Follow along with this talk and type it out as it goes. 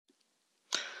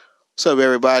What's up,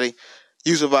 everybody?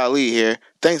 Yusuf Ali here.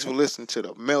 Thanks for listening to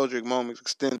the Meldrick Moments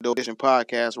Extended Edition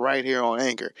podcast right here on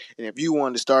Anchor. And if you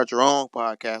want to start your own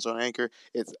podcast on Anchor,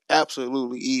 it's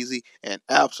absolutely easy and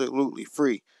absolutely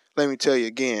free. Let me tell you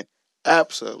again,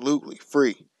 absolutely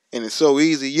free. And it's so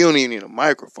easy, you don't even need a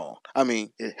microphone. I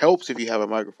mean, it helps if you have a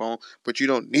microphone, but you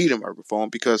don't need a microphone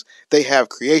because they have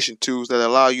creation tools that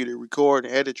allow you to record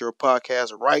and edit your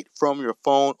podcast right from your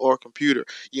phone or computer.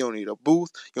 You don't need a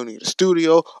booth. You don't need a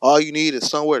studio. All you need is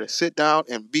somewhere to sit down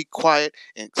and be quiet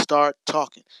and start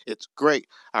talking. It's great.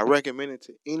 I recommend it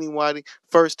to anybody,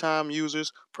 first-time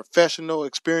users, professional,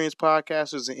 experienced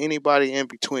podcasters, and anybody in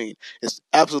between. It's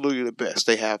absolutely the best.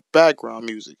 They have background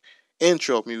music,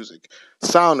 intro music,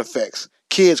 sound effects,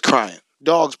 kids crying,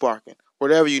 dogs barking,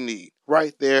 whatever you need.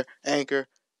 Right there, Anchor.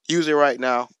 Use it right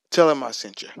now. Tell them I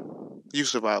sent you.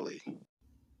 Yusuf Ali.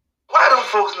 Why don't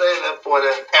folks name that boy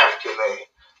that African name?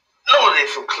 No, they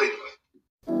from Cleveland.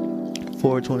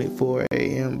 4:24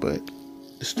 a.m., but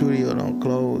the studio don't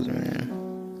close, man.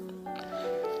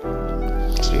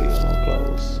 Studio don't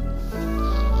close.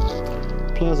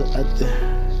 Plus,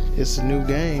 it's a new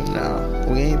game now.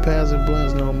 We ain't passing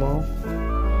blunts no more.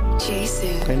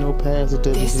 Jason, ain't no passing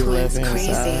to the left hand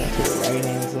crazy. side, to the right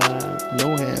hand side, no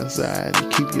hand side. You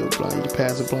keep your blunt. You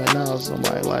pass a blunt now,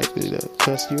 somebody likely to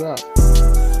cuss you out.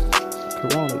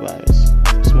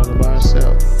 Coronavirus. Smoking by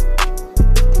yourself.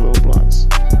 Little blunts.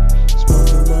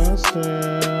 Smoking by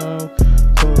yourself.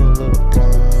 Pull a little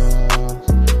blunts.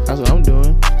 That's what I'm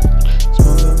doing.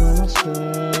 Smoking by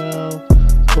myself.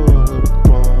 Pull a little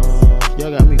blunts.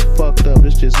 Y'all got me fucked up.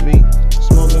 It's just me.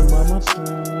 Smoking by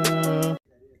myself.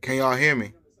 Can y'all hear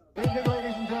me? Ladies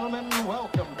and gentlemen,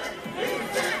 welcome.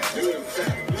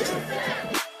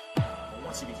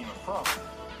 Once he became a pro,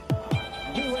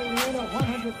 he weighed in at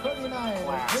 139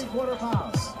 and 3/4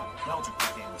 pounds. Meldrick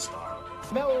became the star.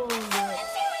 Meldrick.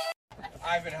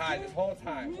 I've been high this whole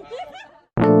time.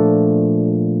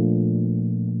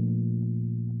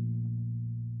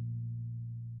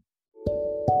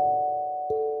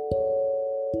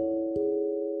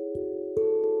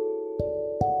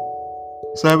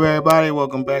 What's up, everybody?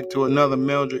 Welcome back to another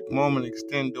Meldrick Moment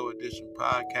Extendo Edition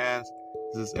podcast.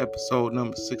 This is episode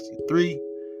number 63.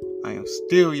 I am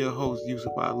still your host,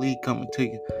 Yusuf Ali, coming to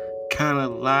you kind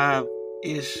of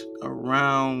live-ish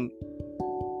around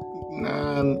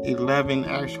 9:11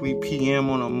 actually p.m.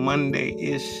 on a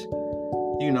Monday-ish,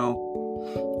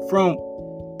 from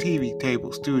TV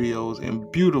Table Studios in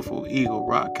beautiful Eagle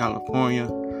Rock, California.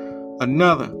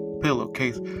 Another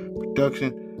Pillowcase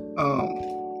production.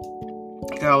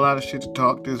 Got a lot of shit to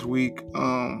talk this week.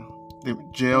 The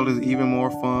jail is even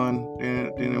more fun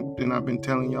than I've been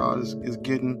telling y'all is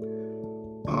getting.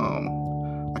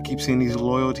 I keep seeing these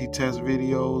loyalty test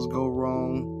videos go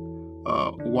wrong.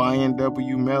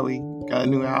 YNW Melly got a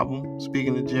new album,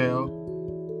 speaking of jail.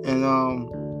 And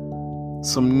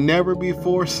some never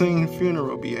before seen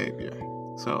funeral behavior.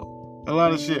 So a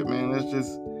lot of shit, man. Let's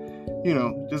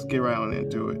just get right on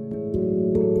into it.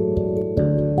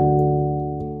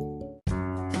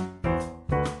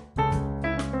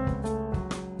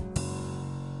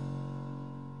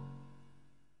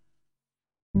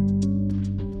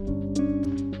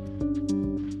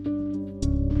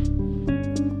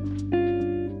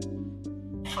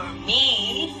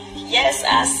 Yes,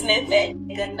 I sniffed that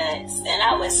nigga nuts, and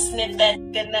I would sniff that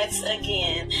nigga nuts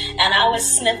again, and I would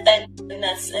sniff that nigga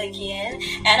nuts again,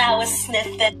 and I would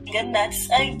sniff that nigga nuts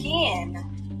again.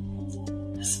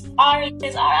 Ari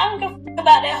is Ari. I don't give a fuck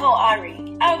about that whole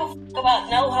Ari. I don't give a fuck about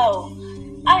no hoe.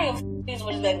 I don't give a fuck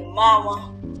with his baby mama,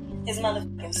 his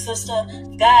motherfucking sister,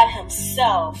 God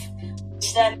himself.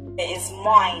 That nigga is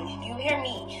mine. You hear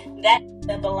me? That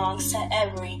nigga belongs to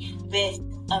every bit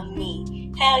of me.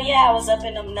 Hell yeah, I was up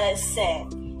in them nuts set.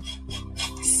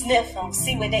 Sniff them,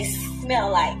 see what they smell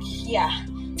like. Yeah,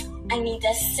 I need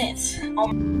that scent.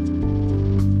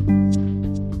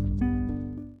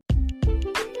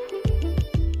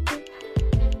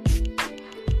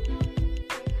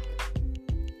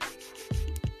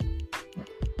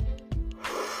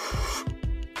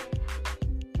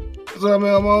 What's up,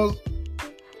 Elmos?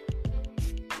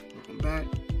 Welcome back.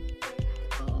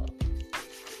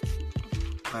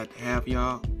 Glad to have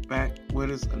y'all back with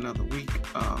us another week.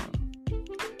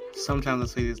 Sometimes I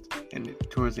say this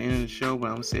towards the end of the show, but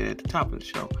I'm going to say it at the top of the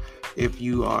show. If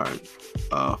you are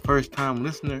a first-time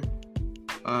listener,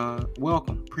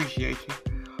 welcome. Appreciate you.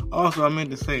 Also, I meant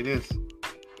to say this.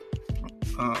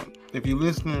 If you're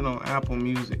listening on Apple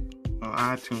Music, on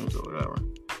iTunes or whatever,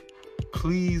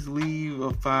 please leave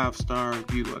a 5-star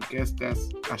review. I guess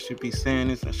I should be saying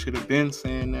this. I should have been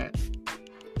saying that.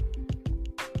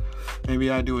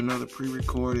 Maybe I do another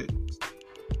pre-recorded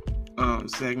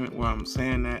segment where I'm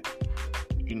saying that,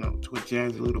 to a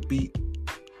jazzy little beat.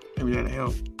 Maybe that'll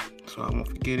help, so I won't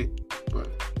forget it. But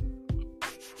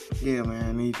yeah, man,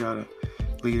 I need y'all to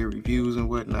leave the reviews and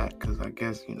whatnot, because I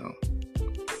guess that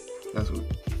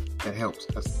helps.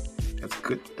 That's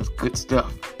good. That's good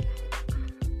stuff.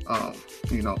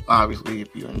 Obviously,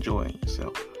 if you're enjoying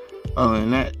yourself. Other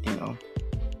than that,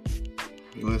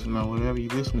 you listen to whatever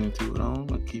you're listening to it on.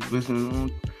 Keep listening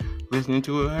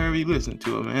to it however you listen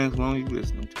to it, man. As long as you're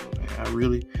listening to it, man. I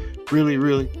really, really,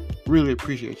 really, really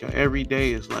appreciate y'all. Every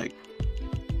day is like,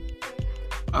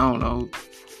 I don't know,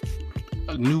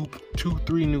 a new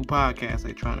 2-3 new podcasts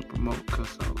they trying to promote,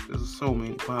 because there's so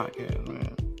many podcasts,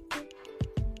 man.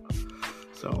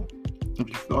 So if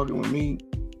you're fucking with me,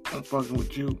 I'm fucking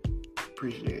with you.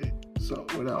 Appreciate it. So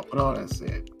with all that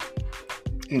said,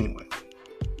 anyway,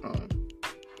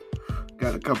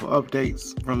 got a couple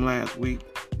updates from last week.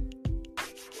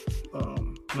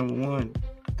 Number one,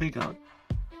 I think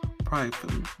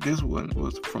this one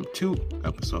was from 2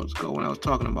 episodes ago when I was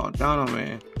talking about Donald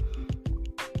Man,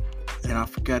 and I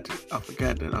forgot that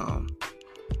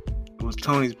it was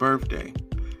Tony's birthday,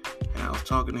 and I was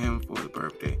talking to him for his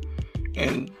birthday,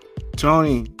 and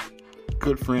Tony,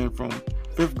 good friend from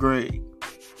 5th grade,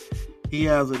 he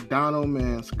has a Donald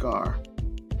Man scar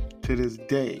to this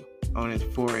day on his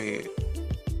forehead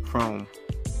from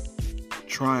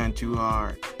trying too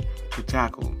hard to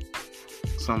tackle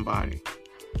somebody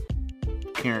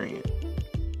carrying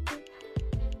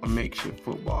a makeshift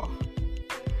football.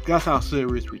 That's how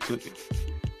serious we took it.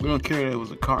 We don't care that it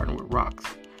was a carton with rocks.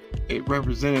 It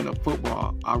represented a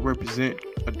football. I represent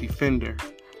a defender.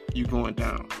 You going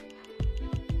down.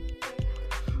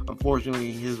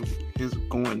 Unfortunately, his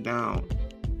going down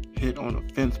hit on a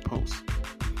fence post.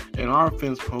 And our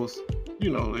fence post,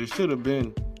 it should have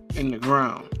been in the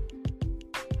ground.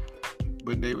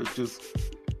 But they was just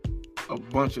a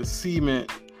bunch of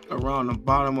cement around the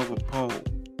bottom of a pole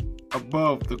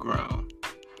above the ground.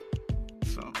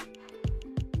 So,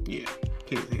 yeah,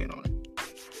 hit his head on it.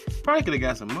 Probably could have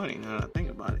got some money now that I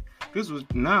think about it. This was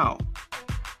now.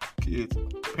 Kids,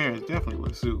 parents definitely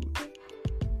would have sued.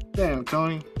 Damn,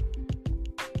 Tony.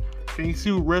 Can you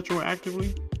sue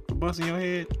retroactively for busting your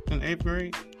head in 8th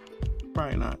grade?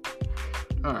 Probably not.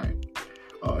 Alright.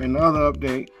 In the other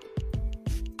update,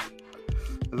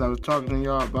 as I was talking to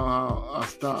y'all about how I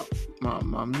stopped,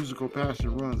 my musical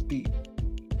passion runs deep.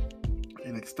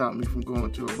 And it stopped me from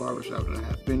going to a barbershop that I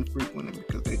had been frequenting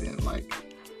because they didn't like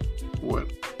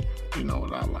what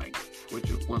I like,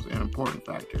 which was an important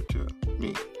factor to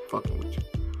me fucking with you.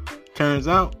 Turns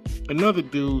out, another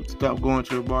dude stopped going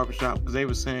to the barbershop because they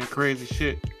were saying crazy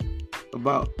shit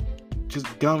about just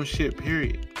dumb shit,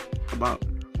 period. About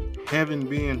heaven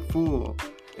being full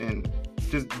and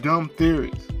just dumb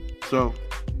theories. So,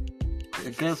 I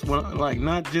guess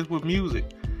not just with music.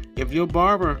 If your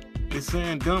barber is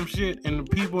saying dumb shit and the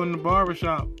people in the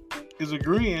barbershop is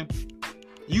agreeing,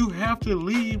 you have to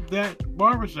leave that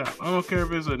barbershop. I don't care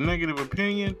if it's a negative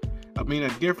opinion, a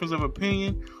difference of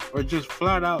opinion, or just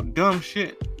flat out dumb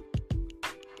shit.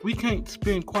 We can't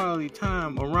spend quality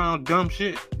time around dumb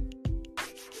shit.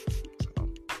 So,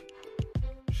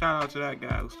 shout out to that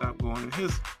guy who stopped going to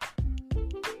his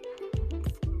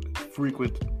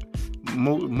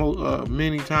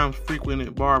many times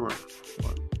frequented barber.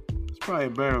 It's probably a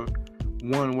better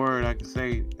one word I could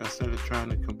say instead of trying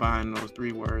to combine those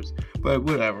 3 words. But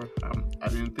whatever. I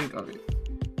didn't think of it.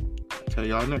 I'll tell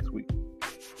y'all next week.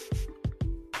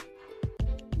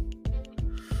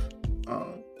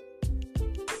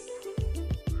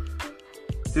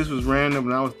 This was random,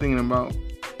 but I was thinking about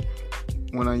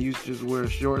when I used to just wear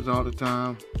shorts all the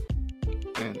time.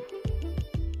 And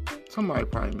somebody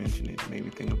probably mentioned it, made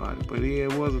me think about it. But yeah,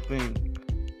 it was a thing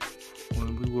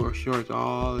when we wore shorts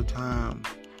all the time.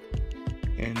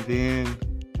 And then,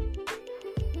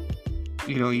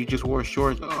 you just wore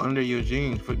shorts under your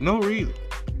jeans for no reason.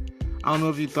 I don't know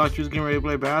if you thought you was getting ready to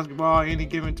play basketball at any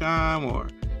given time or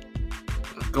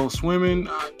go swimming.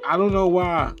 I don't know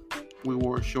why we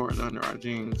wore shorts under our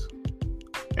jeans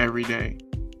every day.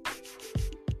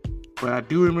 But I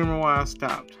do remember why I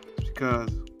stopped. It's because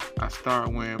I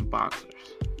started wearing boxers.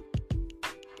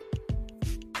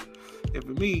 And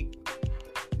for me,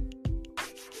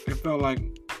 it felt like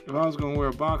if I was going to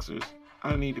wear boxers,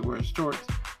 I need to wear shorts.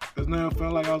 Because now it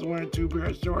felt like I was wearing 2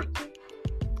 pairs of shorts.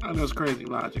 I know it's crazy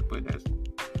logic, but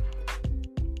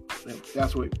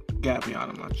that's what got me out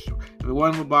of my shorts. If it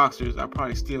wasn't for boxers, I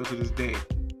probably still to this day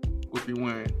would be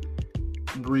wearing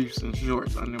briefs and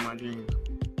shorts under my jeans.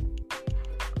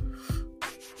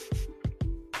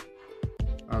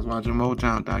 I was watching a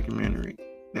Motown documentary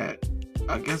that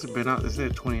I guess it's been out. It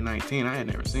said 2019. I had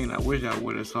never seen it. I wish I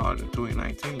would have saw it in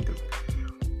 2019 because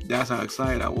that's how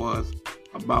excited I was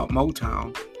about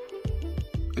Motown.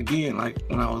 Again, like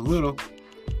when I was little,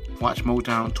 watched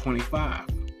Motown 25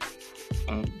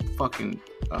 on fucking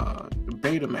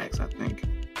Betamax, I think.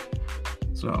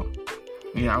 So,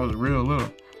 yeah, I was real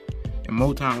little. And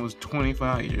Motown was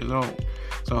 25 years old.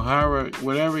 So, however,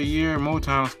 whatever year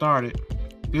Motown started,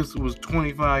 this was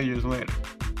 25 years later.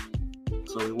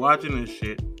 So, we're watching this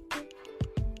shit.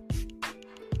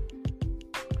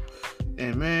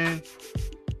 And, man,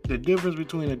 the difference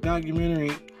between a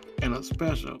documentary and a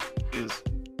special is,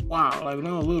 wow. Like, when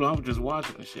I was little, I was just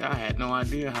watching the shit. I had no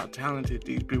idea how talented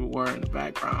these people were in the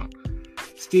background.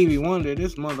 Stevie Wonder,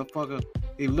 this motherfucker,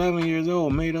 11 years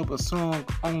old, made up a song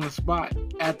on the spot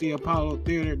at the Apollo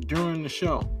Theater during the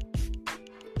show.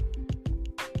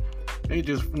 They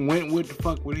just went with the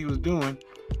fuck what he was doing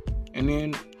and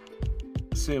then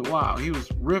said, wow, he was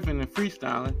riffing and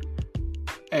freestyling.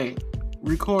 Hey,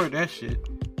 record that shit.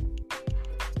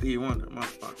 Stevie Wonder,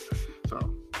 motherfucker. So,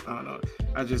 I don't know.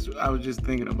 I was just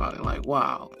thinking about it like,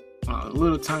 wow. A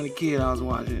little tiny kid, I was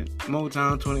watching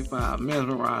Motown 25,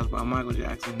 mesmerized by Michael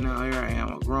Jackson. Now here I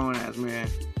am, a grown-ass man,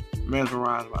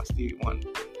 mesmerized by Stevie Wonder.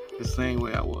 The same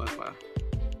way I was by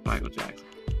Michael Jackson.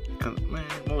 Because, man,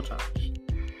 Motown.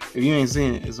 If you ain't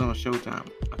seen it, it's on Showtime.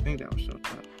 I think that was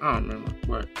Showtime. I don't remember.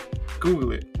 But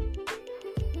Google it.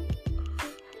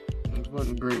 It's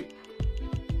fucking great.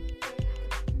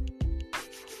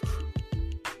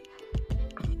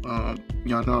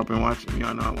 Y'all know I've been watching.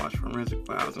 Y'all know I watch Forensic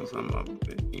Files and some of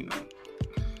it. You know,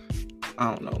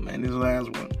 I don't know, man. This last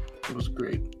one was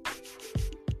great.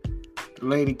 The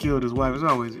lady killed his wife.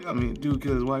 Dude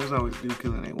killed his wife. It's always dude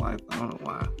killing their wife. I don't know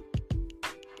why.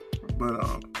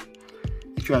 But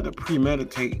he tried to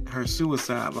premeditate her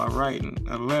suicide by writing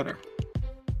a letter.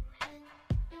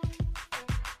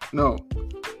 No,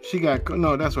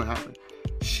 that's what happened.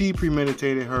 She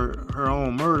premeditated her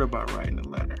own murder by writing a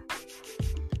letter.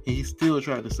 He still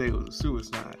tried to say it was a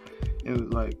suicide. It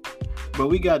was like, but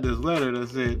we got this letter that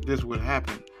said this would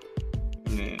happen.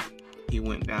 And then he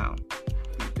went down.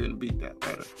 He couldn't beat that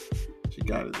letter. She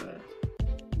got his ass.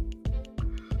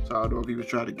 So I don't know if he was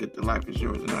trying to get the life is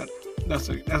yours or not. That's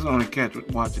the only catch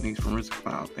with watching these Forensic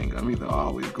Files things. I'm either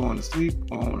always going to sleep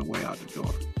or on the way out the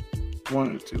door.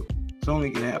 One or two. So I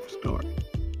only get half the story.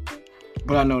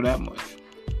 But I know that much.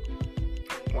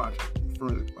 Watch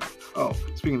Forensic Files. Oh,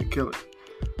 speaking of killers.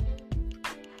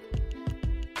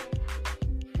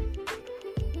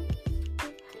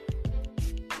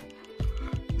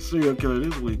 Serial killer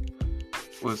this week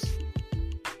was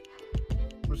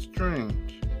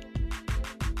strange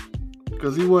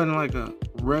because he wasn't like a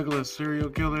regular serial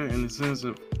killer in the sense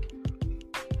of,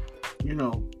 you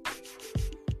know,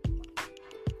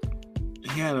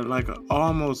 he had like an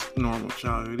almost normal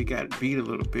childhood. He got beat a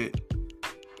little bit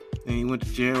and he went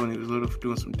to jail when he was little for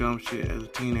doing some dumb shit as a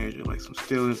teenager, like some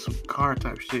stealing some car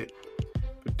type shit.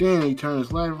 But then he turned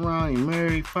his life around. He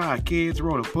married, 5 kids,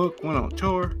 wrote a book, went on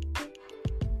tour.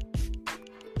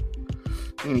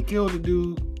 And he killed a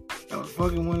dude that was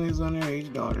fucking one of his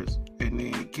underage daughters. And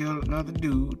then he killed another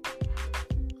dude.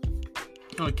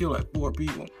 He only killed like 4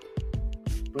 people.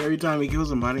 But every time he killed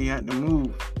somebody, he had to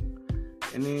move.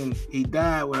 And then he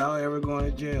died without ever going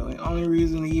to jail. And the only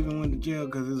reason he even went to jail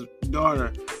because his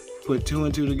daughter put 2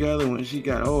 and 2 together when she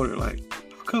got older. Like,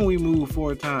 how come we moved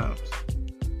 4 times?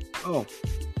 Oh,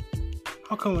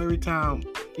 how come every time,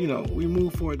 you know, we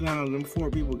moved 4 times and 4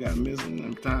 people got missing in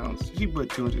them towns? She put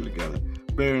 2 and 2 together.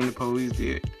 Better than the police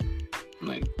did. I'm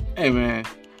like, hey man,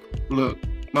 look,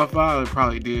 my father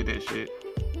probably did that shit.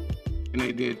 And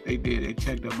they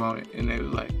checked up on it and they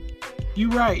was like, you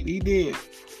right, he did.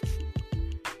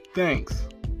 Thanks.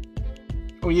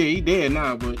 Oh yeah, he dead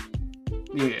now, but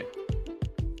yeah,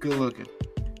 good looking.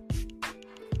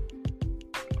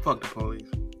 Fuck the police.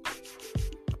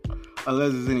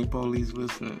 Unless there's any police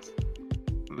listeners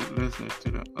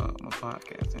to my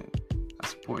podcast, and I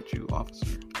support you,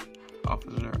 officer,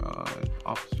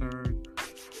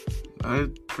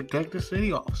 protect the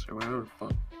city officer, whatever the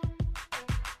fuck.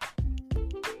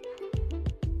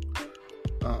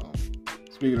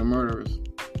 Speaking of murderers,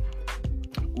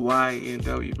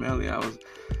 YNW Melly,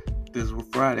 this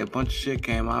Friday, a bunch of shit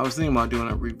came out. I was thinking about doing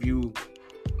a review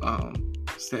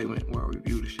segment where I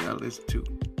review the shit I listened to,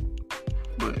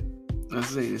 but let's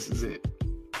say this is it.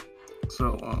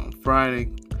 So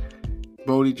Friday,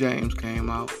 Bodie James came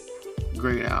out.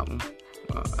 Great album.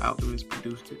 Alchemist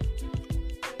produced it.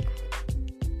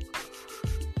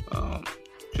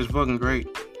 Just fucking great.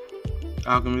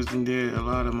 Alchemist did a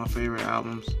lot of my favorite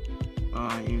albums.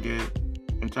 He did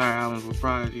entire albums with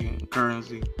Prodigy and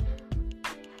Currency.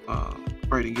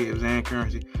 Freddie Gibbs and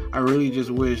Currency. I really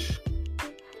just wish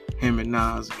him and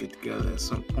Nas get together at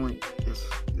some point.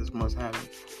 This must happen.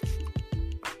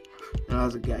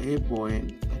 Nas got Hit Boy,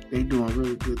 and they doing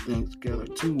really good things together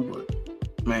too.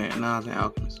 But man, Nas and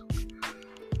Alchemist,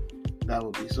 that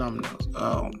would be something else.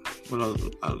 What else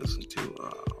I listen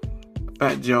to?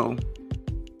 Fat Joe,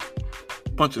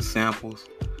 bunch of samples.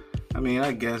 I mean,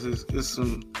 I guess it's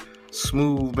some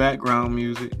smooth background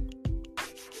music,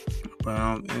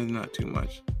 but it's not too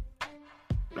much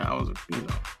that I was,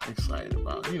 excited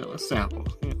about. It's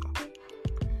samples.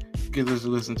 You can just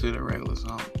listen to the regular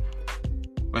song,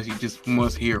 unless you just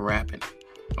must hear rapping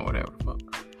or whatever the fuck.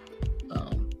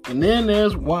 And then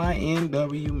there's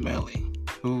YNW Melly,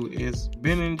 who has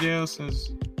been in jail since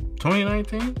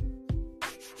 2019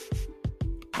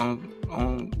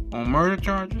 on murder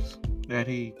charges that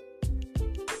he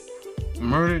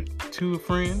murdered two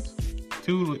friends,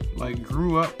 two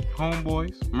grew up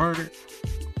homeboys, murdered.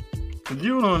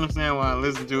 You don't understand why I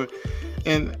listen to it.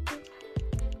 And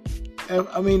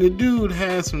I mean, the dude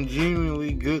has some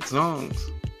genuinely good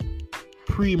songs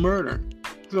pre-murder.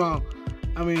 So,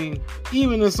 I mean,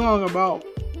 even a song about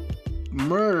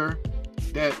murder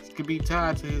that could be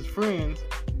tied to his friends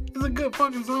is a good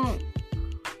fucking song.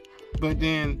 But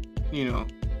then,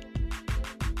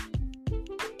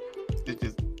 it's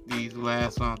just these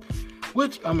last songs,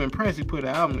 which I'm impressed he put an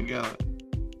album together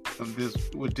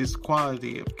with this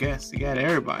quality of guests. He got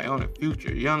everybody on it: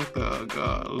 Future, Young Thug,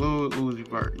 Lil Uzi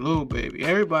Vert, Lil Baby,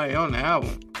 everybody on the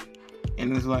album.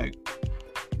 And it's like,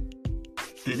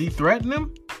 did he threaten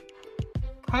them?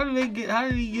 How did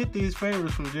he get these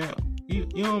favors from jail? You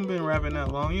haven't been rapping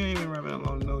that long. You ain't been rapping that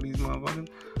long to know these motherfuckers.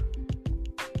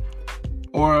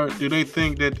 Or do they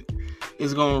think that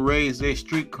it's gonna raise their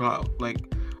street clout? Like,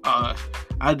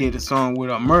 I did a song with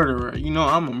a murderer.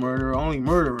 I'm a murderer. Only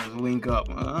murderers link up.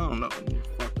 I don't know. You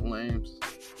fucking lames.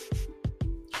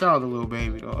 Shout out to Lil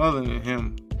Baby though. Other than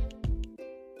him,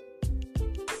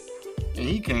 and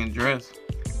he can't dress,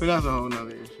 but that's a whole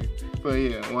nother issue. But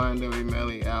yeah, YNW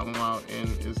Melly album out, and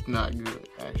it's not good.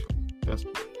 Actually,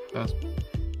 that's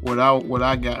what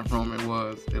I got from it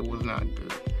was not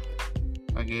good.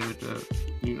 I gave it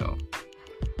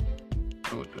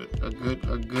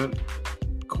a good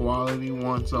quality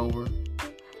once over,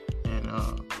 and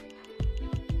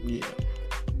yeah,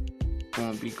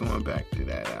 won't be going back to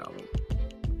that album.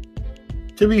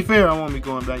 To be fair, I won't be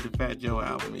going back to Fat Joe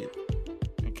album either,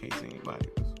 in case anybody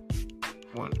was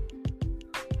wondering.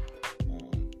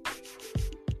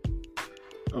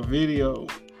 A video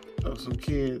of some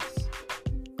kids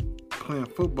playing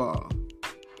football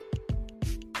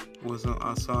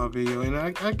I saw a video, and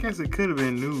I guess it could have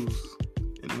been news.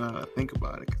 And now that I think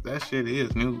about it, because that shit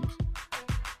is news.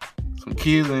 Some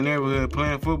kids in the neighborhood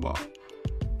playing football.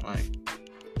 Like,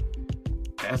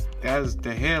 that's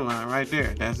the headline right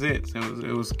there. That's it. So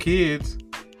it was kids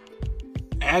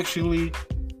actually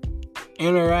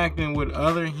interacting with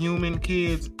other human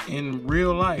kids in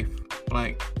real life.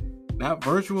 Like, not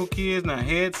virtual kids, not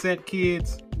headset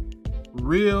kids.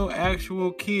 Real,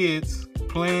 actual kids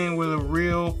playing with a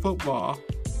real football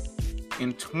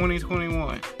in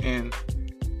 2021. And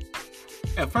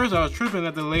at first I was tripping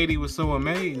that the lady was so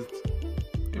amazed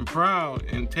and proud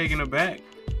and taken aback.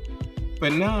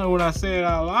 But now when I say it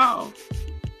out loud,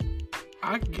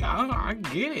 I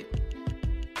get it.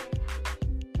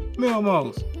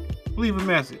 Milmos, leave a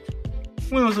message.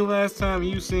 When was the last time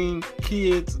you seen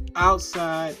kids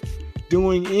outside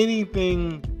doing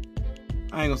anything?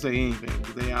 I ain't gonna say anything,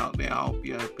 because they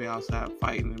outside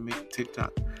fighting and making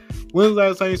TikTok. When was the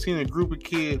last time you seen a group of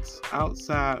kids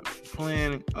outside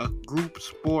playing a group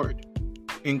sport,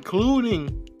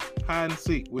 including hide and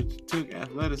seek, which took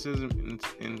athleticism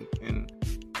and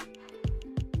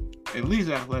at least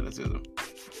athleticism?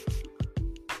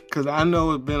 Because I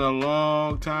know it's been a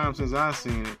long time since I've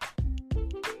seen it.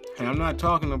 And I'm not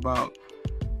talking about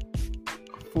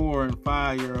 4 and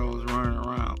 5 year olds running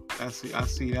around. I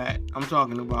see that. I'm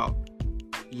talking about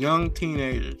young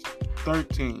teenagers,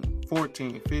 13,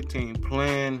 14, 15,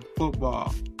 playing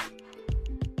football.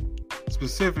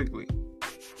 Specifically.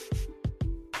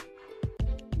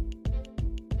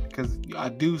 Because I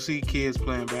do see kids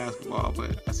playing basketball,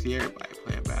 but I see everybody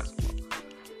playing basketball.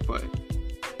 But,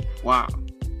 wow.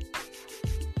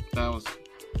 That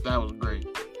was great.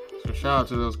 So shout out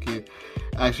to those kids.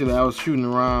 Actually, I was shooting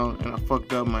around and I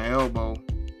fucked up my elbow.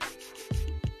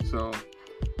 So,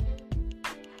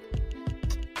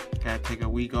 gotta take a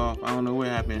week off. I don't know what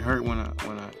happened. It hurt when I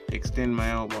extend my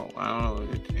elbow. I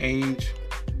don't know, age,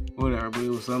 whatever. But it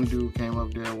was some dude came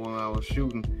up there while I was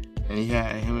shooting, and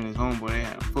him and his homeboy, they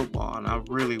had a football, and I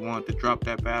really wanted to drop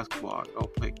that basketball and go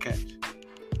play catch.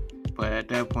 But at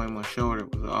that point, my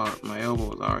elbow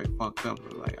was already fucked up. It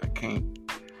was like I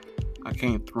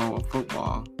can't throw a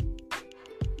football.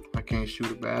 I can't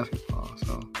shoot a basketball.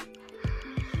 So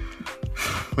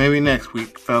maybe next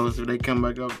week, fellas, if they come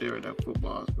back up there, that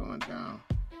football is going down.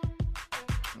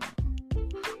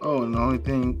 Oh, and the only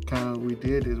thing kind of we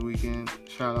did this weekend,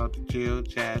 shout out to Jill,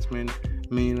 Jasmine,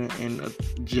 Mina, and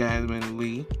Jasmine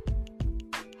Lee.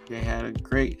 They had a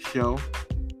great show.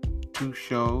 2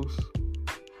 shows.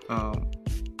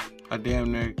 I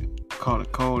damn near caught a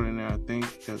cold in there, I think,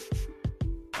 because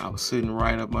I was sitting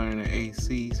right up under the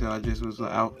AC, so I just was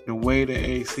out. The way the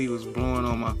AC was blowing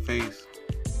on my face,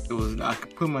 I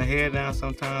could put my head down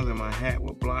sometimes and my hat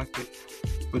would block it.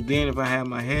 But then if I had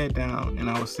my head down and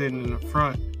I was sitting in the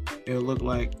front, it would look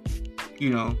like,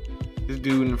 this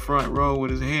dude in the front row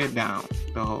with his head down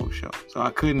the whole show. So I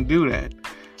couldn't do that.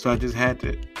 So I just had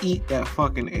to eat that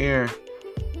fucking air,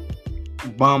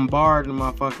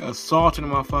 assaulting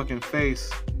my fucking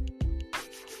face.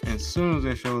 And as soon as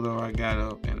that show was over, I got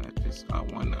up and I just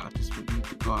need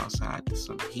to go outside to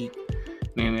some heat.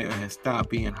 Then it had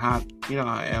stopped being hot. You know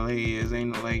how LA is,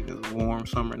 ain't no like the warm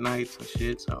summer nights and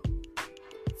shit. So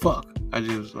fuck. I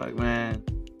just was like, man,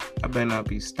 I better not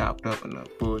be stopped up in the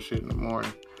bullshit in the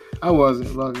morning. I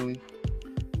wasn't, luckily.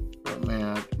 But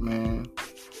man.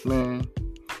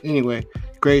 Anyway,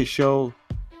 great show,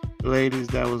 ladies.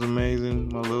 That was amazing.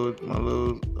 My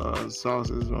little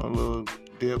sauces, my little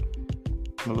dips.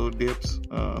 Little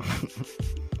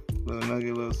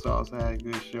nugget, little sauce. I had a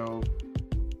good show.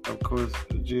 Of course,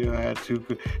 Jill had to.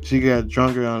 She got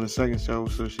drunker on the second show,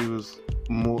 so she was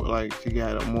more like she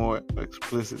got a more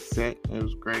explicit set. It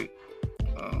was great.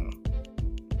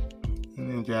 And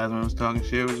then Jasmine was talking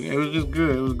shit. It was just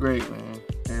good. It was great, man.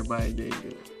 Everybody did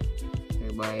good.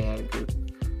 Everybody had a good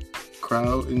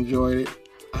crowd. Enjoyed it.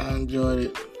 I enjoyed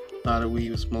it. A lot of weed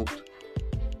was smoked.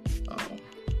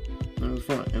 It was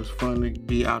fun. It was fun to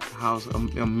be out the house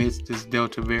amidst this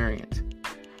Delta variant.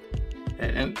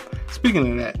 And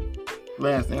speaking of that,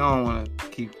 last thing, I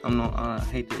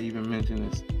hate to even mention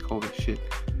this COVID shit,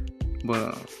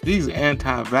 but these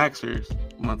anti-vaxxers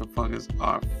motherfuckers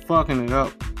are fucking it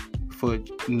up for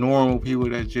normal people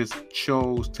that just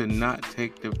chose to not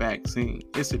take the vaccine.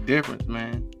 It's a difference,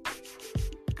 man.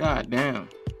 God damn.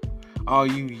 All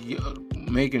you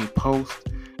making posts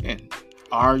and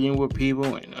arguing with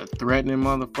people and threatening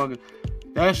motherfuckers,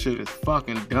 that shit is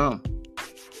fucking dumb.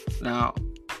 Now,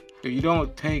 if you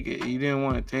don't take it, you didn't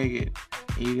want to take it,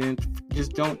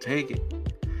 just don't take it.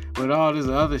 But all this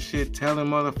other shit telling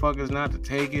motherfuckers not to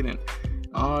take it and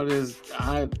all this,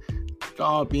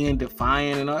 all being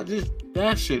defiant and all,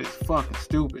 that shit is fucking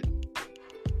stupid.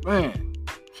 Man,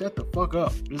 shut the fuck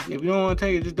up. If you don't want to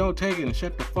take it, just don't take it and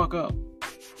shut the fuck up.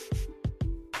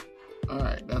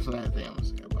 Alright, that's the last thing I'm going to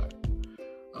say about it.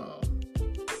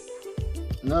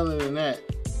 And other than that,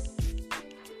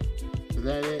 is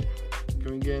that it?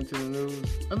 Can we get into the news?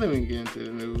 I think we can get into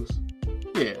the news.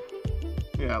 Yeah.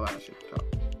 We got a lot of shit to talk.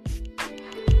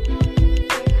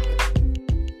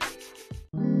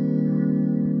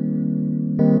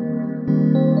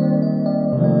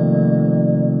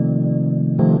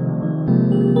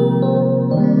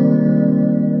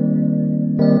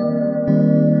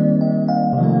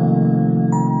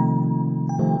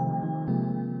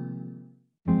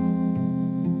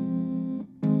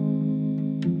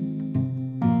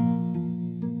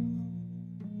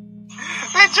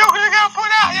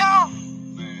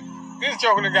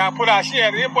 Joker that got put out.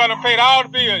 That boy done paid all the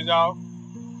bills, y'all.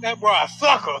 That boy a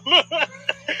sucker. Look, that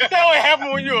what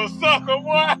happen when you a sucker,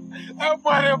 boy. That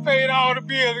boy done paid all the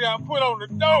bills and got put on the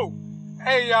door.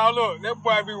 Hey, y'all, look, that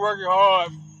boy be working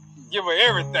hard, give her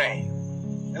everything.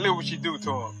 And look what she do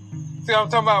to him. See what I'm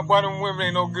talking about, boy? Them women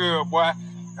ain't no good, boy.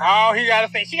 All he gotta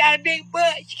say, she got a big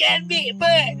butt, she got a big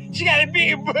butt, she got a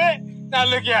big butt. Now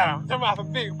look at him. I'm talking about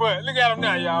some big butt. Look at him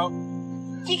now, y'all.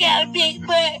 She got a big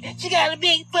butt. She got a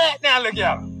big butt. Now look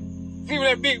at her. See what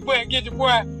that big butt get your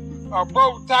boy? A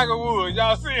broke Tiger Woods.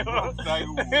 Y'all see him? Tiger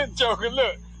Woods. Joker,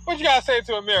 look. What you gotta say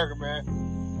to America, man?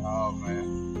 Oh,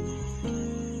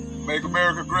 man. Make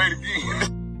America great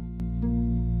again.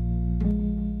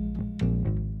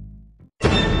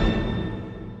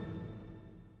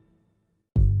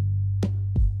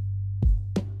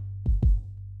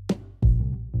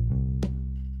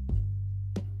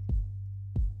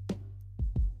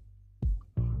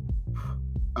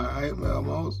 Alright,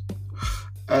 Melmos.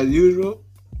 As usual,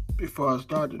 before I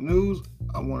start the news,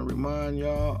 I want to remind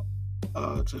y'all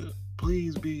to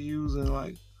please be using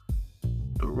like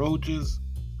the roaches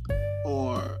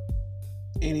or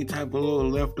any type of little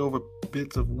leftover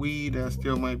bits of weed that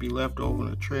still might be left over in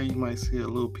the tray. You might see a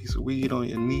little piece of weed on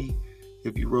your knee.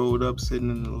 if you rolled up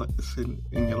sitting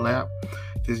in your lap,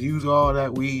 just use all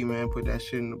that weed, man. Put that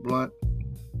shit in the blunt.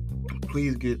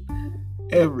 Please get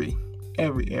every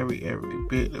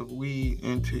bit of weed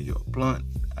into your blunt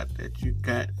that you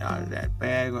got out of that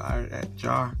bag or out of that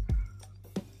jar.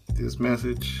 This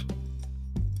message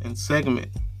and segment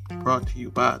brought to you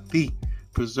by the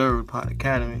Preserved Pot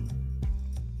Academy.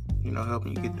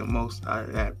 Helping you get the most out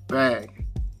of that bag.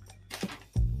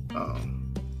 A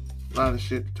lot of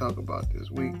shit to talk about this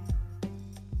week.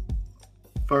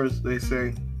 First, they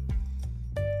say,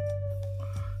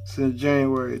 since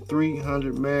January,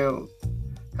 300 males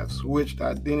have switched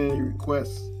identity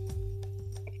requests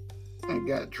and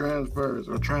got transfers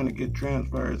or trying to get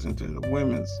transfers into the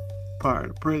women's part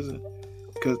of the prison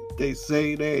because they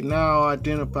say they now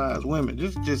identify as women.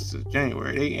 Just since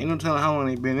January. They ain't no telling how long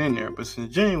they've been in there, but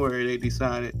since January they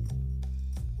decided,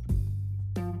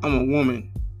 I'm a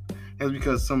woman. That's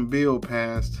because some bill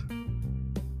passed.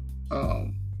 I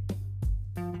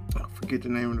forget the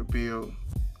name of the bill.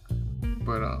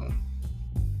 But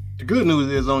the good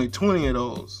news is only 20 of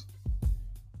those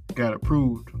got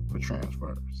approved for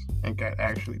transfers and got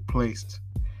actually placed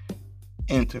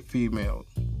into female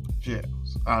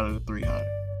jails out of the 300.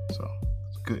 So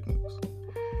it's good news.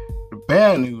 The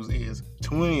bad news is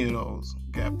 20 of those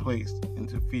got placed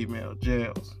into female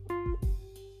jails.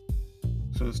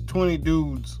 So it's 20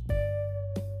 dudes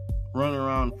running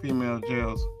around female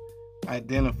jails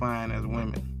identifying as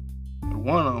women. And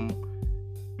one of them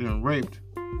been raped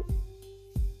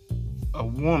a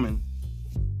woman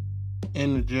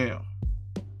in the jail.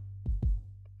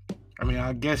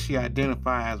 I guess she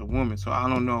identified as a woman, so I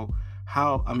don't know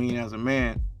how, as a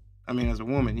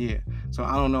woman, yeah. So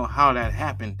I don't know how that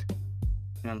happened.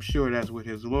 And I'm sure that's what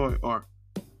his lawyer or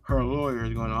her lawyer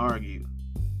is going to argue.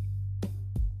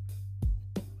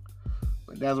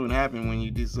 But that's what happened when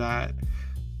you decide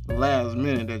last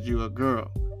minute that you're a girl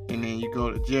and then you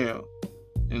go to jail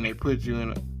and they put you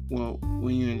in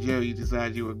when you're in jail you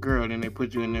decide you're a girl, then they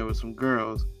put you in there with some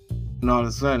girls and all of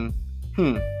a sudden,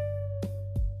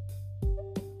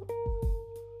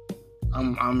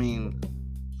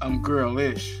 I'm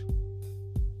girlish.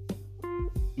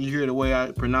 You hear the way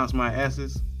I pronounce my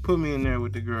S's? Put me in there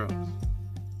with the girls.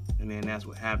 And then that's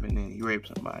what happened, and you rape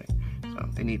somebody. So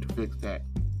they need to fix that.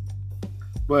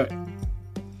 But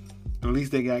at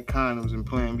least they got condoms and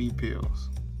Plan B pills.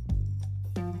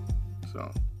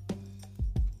 So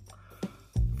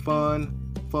fun.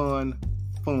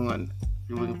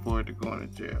 You're looking forward to going to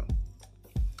jail.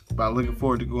 By looking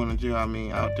forward to going to jail, I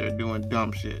mean out there doing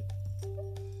dumb shit.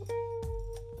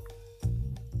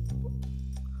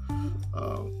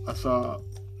 I saw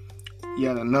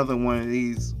yet another one of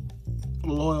these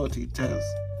loyalty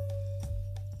tests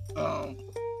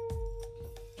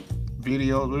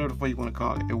videos, whatever the fuck you want to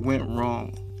call it. It went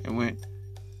wrong. It went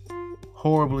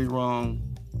horribly wrong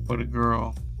for the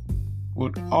girl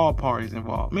with all parties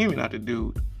involved. Maybe not the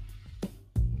dude,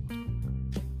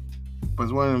 but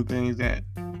it's one of them things that,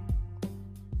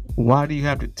 why do you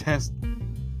have to test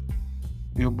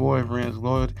your boyfriend's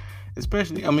loyalty?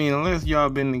 Especially, unless y'all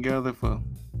been together for,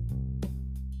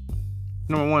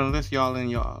 number one, unless y'all in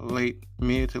y'all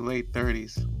mid to late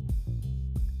 30s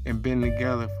and been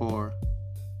together for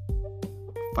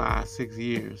 5-6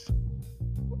 years,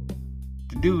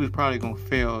 the dude is probably gonna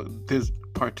fail this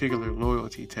particular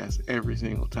loyalty test every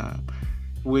single time.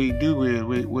 What he do is,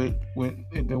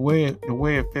 the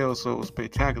way it fails so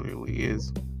spectacularly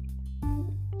is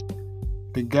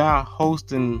the guy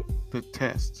hosting the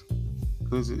test.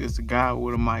 It's a guy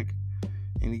with a mic,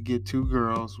 and he get two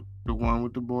girls, the one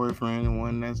with the boyfriend and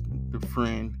one that's the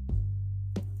friend.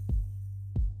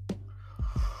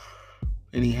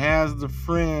 And he has the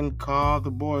friend call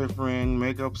the boyfriend,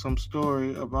 make up some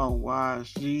story about why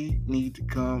she need to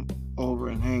come over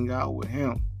and hang out with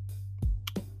him.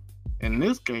 In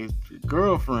this case, the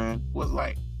girlfriend was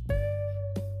like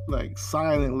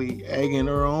silently egging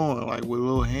her on, like with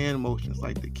little hand motions,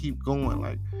 like to keep going,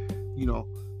 like,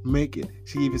 make it.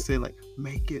 She even said, like,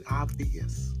 make it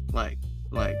obvious, like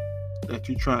that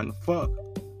you trying to fuck.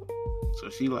 So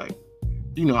she like,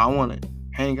 I want to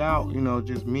hang out,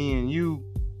 just me and you,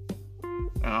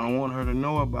 and I don't want her to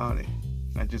know about it.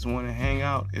 I just want to hang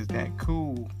out. Is that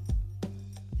cool?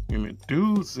 And the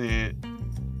dude said,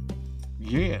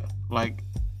 yeah, like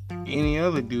any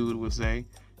other dude would say,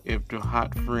 if the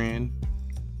hot friend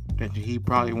that he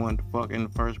probably wanted to fuck in the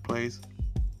first place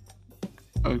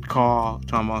a call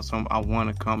talking about I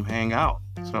want to come hang out.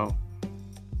 So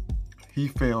he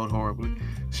failed horribly.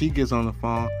 She gets on the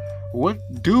phone. What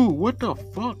the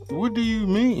fuck? What do you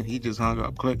mean? He just hung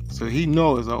up, click. So he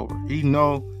know it's over. He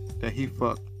know that he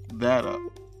fucked that up.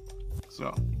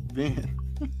 So Ben.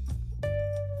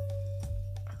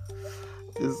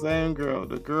 The same girl,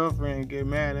 the girlfriend, get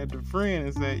mad at the friend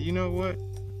and say, you know what?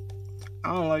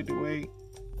 I don't like the way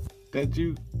that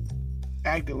you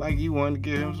acted like you wanted to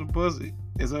give him some pussy.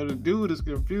 And so the dude is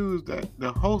confused that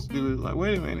the host dude is like,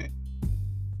 wait a minute.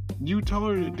 You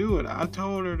told her to do it. I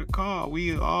told her to call.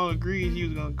 We all agreed she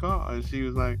was gonna call. And she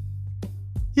was like,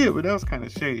 yeah, but that was kind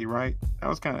of shady, right? That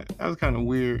was kind of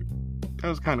weird. That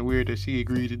was kind of weird that she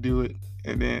agreed to do it.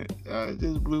 And then it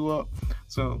just blew up.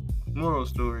 So, moral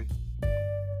story.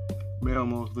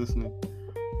 Melmo's listening.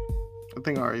 I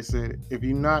think I already said it. If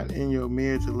you're not in your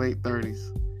mid to late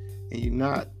 30s and you're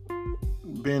not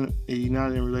in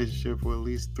a relationship for at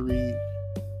least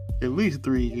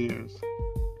 3 years,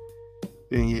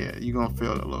 then yeah, you're gonna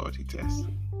fail the loyalty test.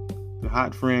 The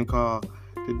hot friend call,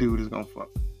 the dude is gonna fuck.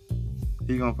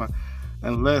 He gonna fuck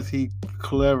unless he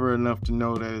clever enough to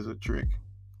know that it's a trick,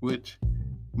 which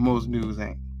most dudes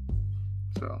ain't.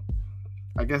 So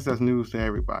I guess that's news to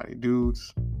everybody.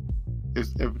 Dudes,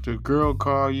 if the girl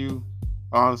call you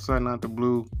all of a sudden out the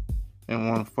blue and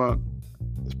want to fuck,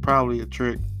 it's probably a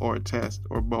trick or a test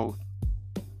or both.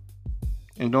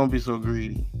 And don't be so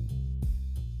greedy.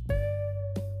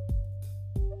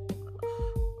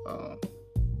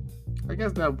 I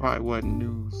guess that probably wasn't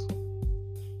news.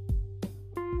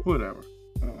 Whatever.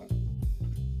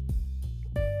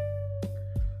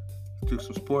 Let's do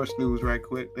some sports news right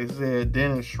quick. They said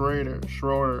Dennis Schroeder,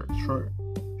 whatever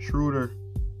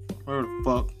the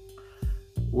fuck,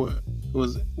 was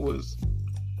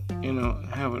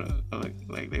having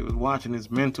like they was watching his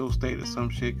mental state or some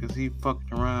shit because he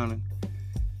fucked around and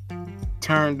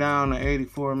turned down an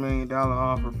 $84 million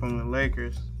offer from the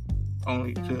Lakers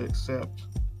only to accept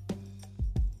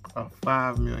a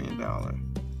 $5 million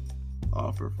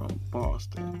offer from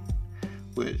Boston,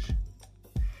 which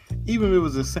even if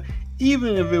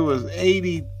it was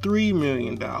 $83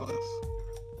 million,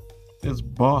 it's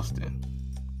Boston.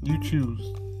 You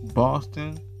choose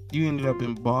Boston. You ended up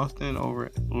in Boston over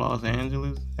at Los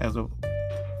Angeles as a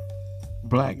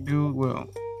black dude. Well,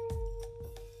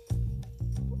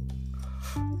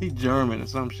 he's German or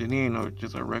some shit. He ain't no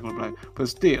just a regular black, but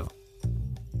still.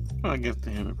 Well, I guess to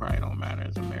him it probably don't matter.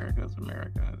 It's America. It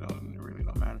really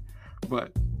don't matter.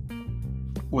 But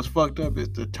what's fucked up is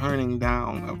the turning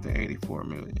down of the $84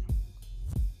 million.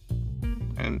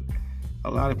 And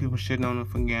a lot of people shitting on him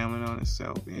for gambling on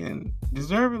himself, and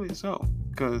deservedly so,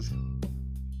 because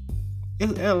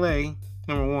it's LA.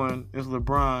 Number one, it's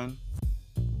LeBron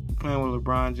playing with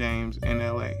LeBron James in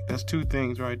LA. That's two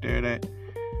things right there that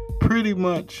pretty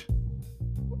much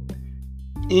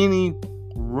any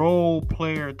role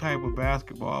player type of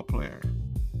basketball player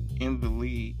in the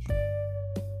league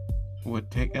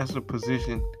would take. That's a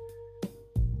position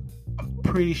I'm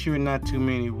pretty sure not too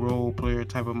many role player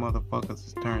type of motherfuckers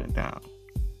is turning down.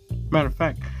 Matter of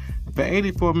fact, for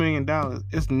 $84 million,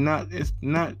 it's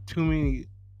not too many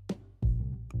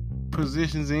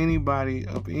positions anybody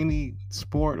of any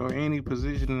sport or any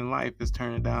position in life is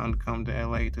turning down to come to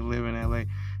LA, to live in LA.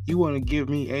 You want to give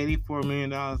me $84 million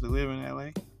to live in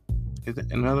LA?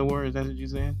 In other words, that's what you're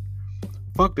saying?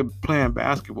 Fuck the playing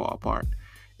basketball part.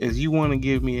 Is you want to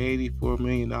give me $84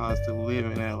 million to live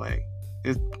in LA?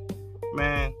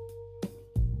 Man,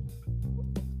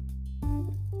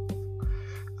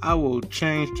 I will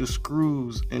change the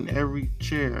screws in every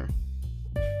chair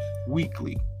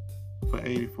weekly for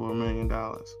 $84 million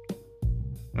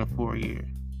and for a year.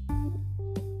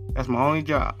 That's my only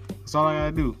job. That's all I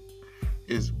gotta do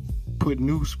is put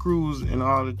new screws in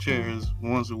all the chairs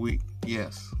once a week.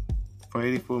 Yes, for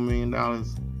 $84 million,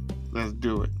 let's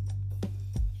do it.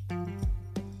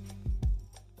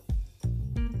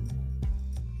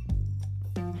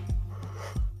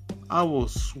 I will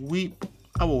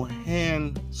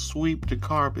hand sweep the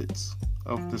carpets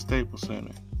of the Staples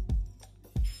Center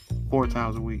 4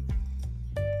 times a week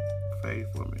for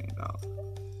 $84 million.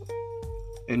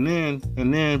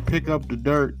 And then pick up the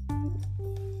dirt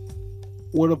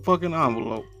with a fucking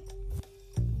envelope.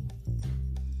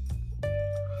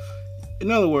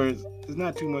 In other words, there's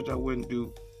not too much I wouldn't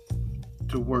do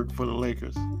to work for the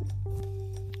Lakers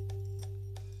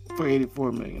for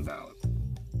 $84 million.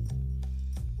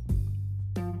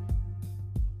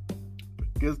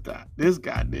 This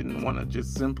guy didn't want to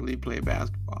just simply play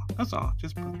basketball. That's all.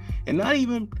 Just play. And not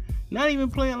even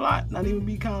play a lot. Not even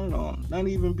be counted on. Not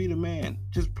even be the man.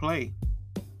 Just play.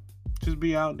 Just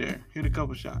be out there. Hit a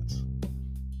couple shots.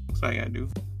 That's all you gotta do.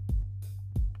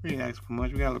 We ain't asking for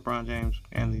much. We got LeBron James,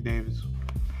 Anthony Davis.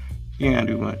 You ain't gotta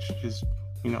do much. Just,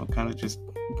 kind of just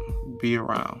be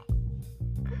around.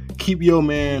 Keep your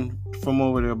man from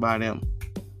over there by them.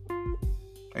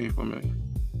 $84 million.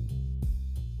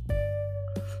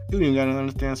 You didn't gotta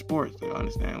understand sports to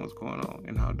understand what's going on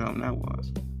and how dumb that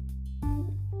was.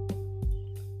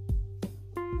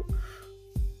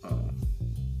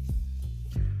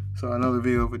 So another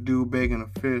video of a dude begging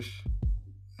a fish,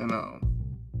 and I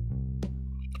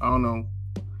don't know.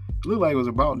 It looked like it was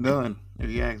about done.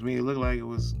 If you ask me, it looked like it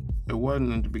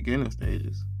wasn't in the beginning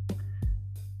stages.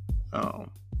 And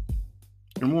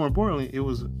more importantly, it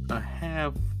was a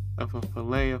half of a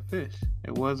fillet of fish.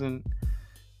 It wasn't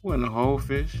a whole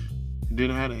fish. It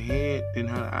didn't have the head,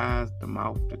 didn't have the eyes, the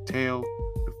mouth, the tail,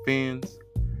 the fins.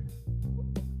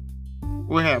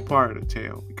 Well, it had part of the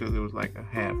tail because it was like a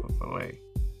half a fillet.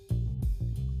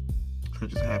 So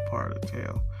it just had part of the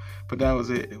tail. But that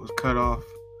was it. It was cut off,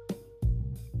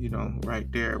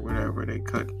 right there, whatever they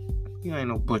cut. Ain't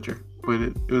no butcher. But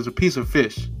it was a piece of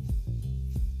fish.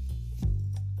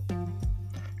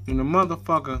 And the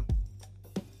motherfucker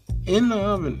in the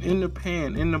oven, in the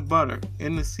pan, in the butter,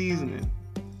 in the seasoning,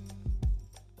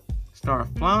 start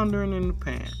floundering in the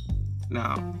pan.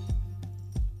 Now,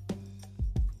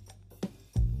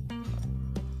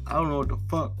 I don't know what the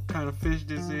fuck kind of fish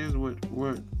this is.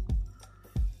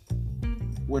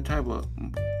 What type of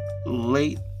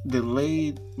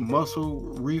delayed muscle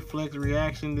reflex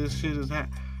reaction this shit is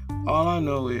having. All I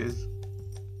know is,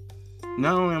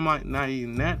 not only am I not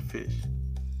eating that fish,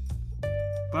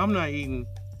 but I'm not eating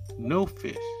no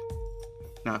fish.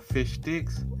 Not fish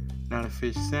sticks, not a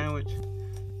fish sandwich,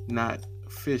 not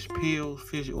fish peels,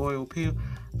 fish oil peel.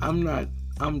 I'm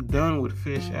done with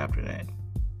fish after that.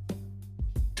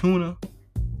 Tuna,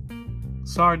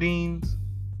 sardines,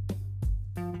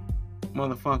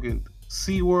 motherfucking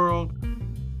SeaWorld.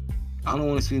 I don't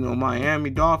want to see no Miami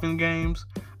Dolphin games.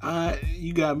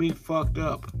 You got me fucked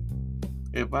up.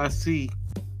 If I see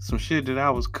some shit that I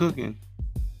was cooking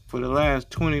for the last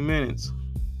 20 minutes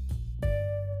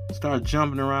start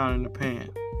jumping around in the pan.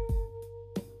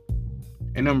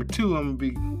 And number two, I'm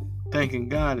going to be thanking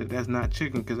God that that's not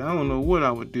chicken, because I don't know what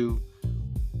I would do.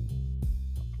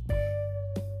 I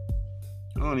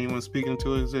don't even want to speak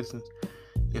into existence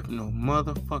if no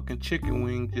motherfucking chicken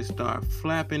wing just start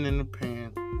flapping in the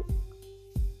pan.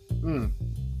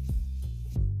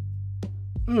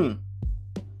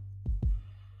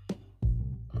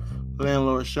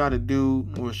 Landlord shot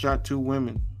two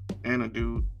women and a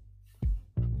dude.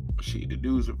 The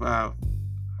dude survived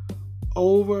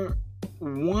over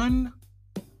 1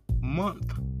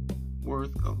 month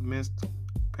worth of missed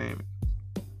payments.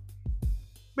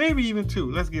 Maybe even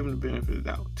 2. Let's give him the benefit of the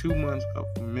doubt. 2 months of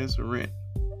missed rent.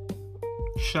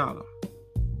 Shot him.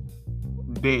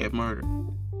 Dead murder.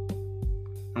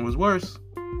 And what's worse,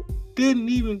 didn't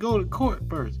even go to court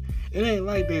first. It ain't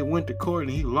like they went to court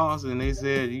and he lost and they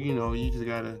said, you just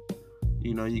gotta,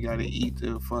 you gotta eat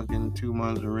the fucking 2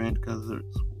 months of rent because of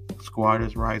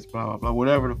squatters' rights, blah, blah, blah,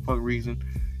 whatever the fuck reason.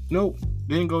 Nope.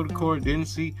 Didn't go to court,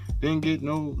 didn't get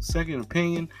no second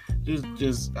opinion.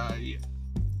 Just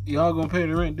y'all gonna pay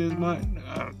the rent this month?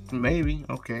 Maybe.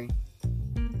 Okay.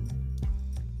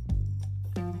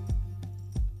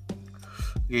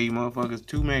 Gave you motherfuckers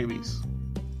 2 maybes.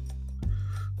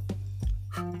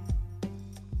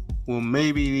 Well,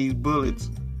 maybe these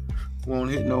bullets won't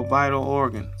hit no vital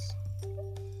organs.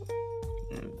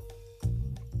 And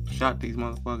shot these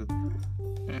motherfuckers.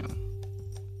 Damn.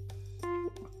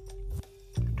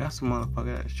 That's a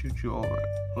motherfucker that shoot you over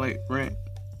late rent.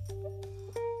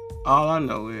 All I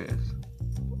know is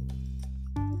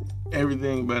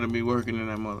everything better be working in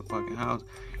that motherfucking house.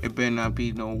 It better not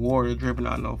be no water dripping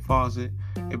out no faucet.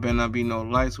 It better not be no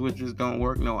light switches don't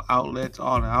work, no outlets.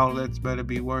 All the outlets better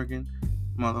be working.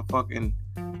 Motherfucking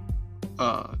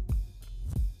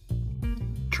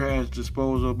trash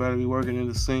disposal better be working in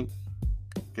the sink.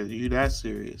 Cause you that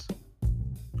serious,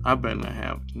 I better not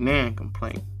have nan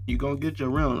complaint. You gonna get your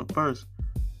rent on the first,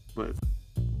 but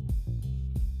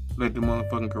let the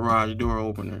motherfucking garage door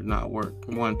opener not work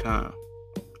one time.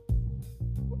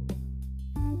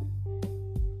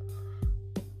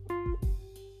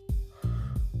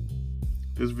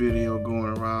 This video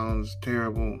going around is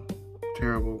terrible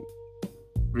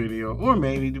video, or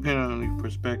maybe depending on your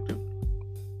perspective.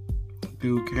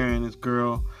 Dude carrying this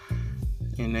girl,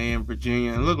 and they in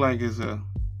Virginia. It looked like it's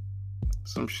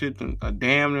some shit, a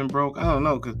dam that broke. I don't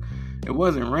know, because it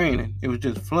wasn't raining. It was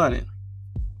just flooding,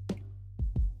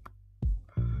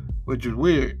 which is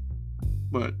weird.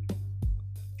 But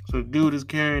so the dude is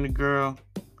carrying the girl,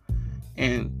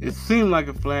 and it seemed like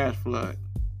a flash flood.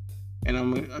 And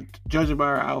I'm judging by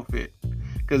her outfit,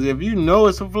 because if you know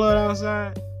it's a flood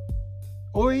outside,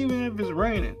 or even if it's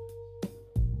raining,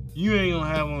 you ain't gonna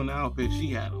have on the outfit she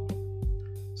had on.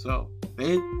 So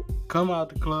they come out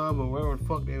the club or wherever the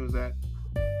fuck they was at,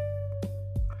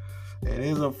 It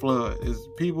is a flood. It's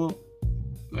people,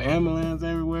 the ambulance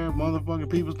everywhere, motherfucking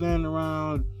people standing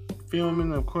around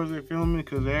filming. Of course they're filming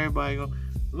because everybody go,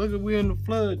 look, we're in the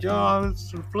flood, y'all.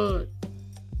 It's a flood.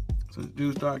 So the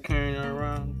dude started carrying her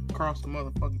around across the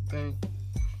motherfucking thing.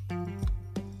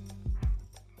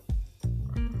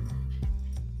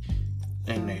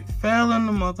 And they fell in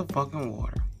the motherfucking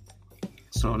water.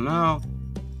 So now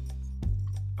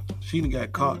she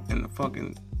got caught in the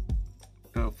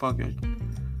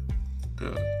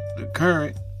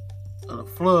current of the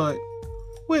flood,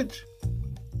 which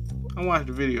I watched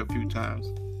the video a few times.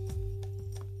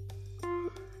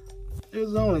 It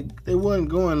wasn't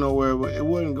going nowhere, but it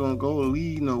wasn't gonna go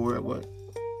lead nowhere, but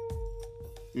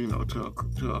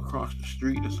to across the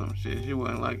street or some shit. It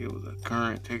wasn't like it was a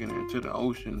current taking her to the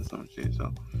ocean or some shit.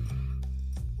 So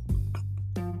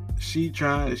she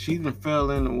done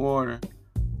fell in the water,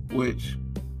 which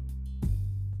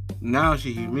now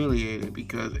she humiliated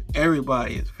because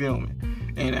everybody is filming.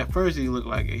 And at first he looked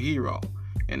like a hero,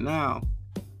 and now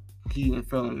he done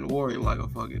fell in the water like a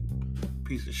fucking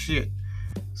piece of shit.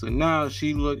 So now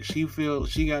she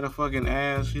got a fucking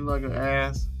ass. She like an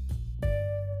ass.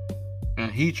 And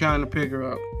he trying to pick her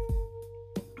up.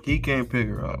 He can't pick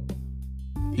her up.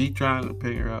 He trying to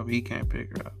pick her up. He can't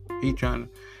pick her up.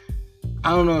 I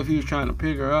don't know if he was trying to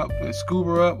pick her up and scoop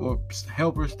her up or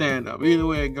help her stand up. Either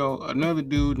way it go, another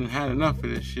dude and had enough of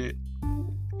this shit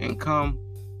and come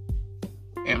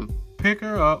and pick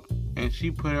her up, and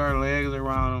she put her legs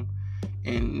around him,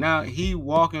 and now he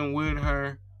walking with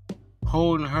her,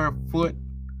 holding her foot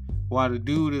while the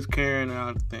dude is carrying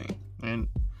out the thing. And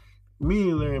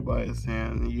immediately everybody is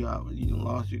saying you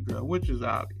lost your girl, which is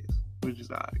obvious.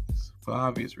 For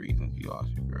obvious reasons, you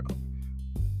lost your girl.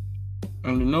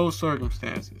 Under no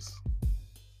circumstances,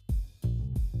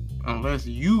 unless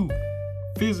you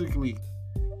physically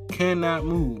cannot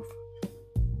move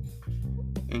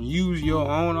and use your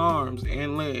own arms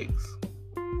and legs,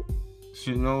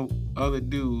 should no other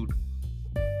dude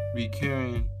be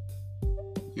carrying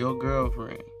your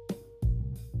girlfriend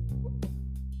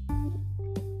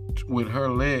with her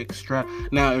legs strapped.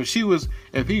 Now, if he was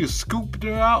scooped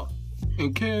her out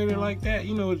and carried her like that,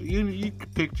 you can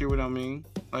picture what I mean.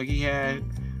 Like he had,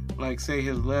 like, say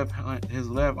his left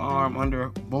arm under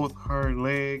both her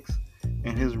legs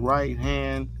and his right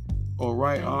hand or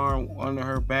right arm under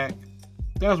her back.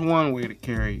 That's one way to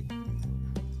carry.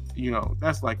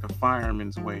 That's like the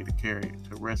fireman's way to carry it,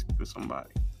 to rescue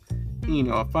somebody.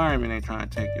 A fireman ain't trying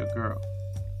to take your girl.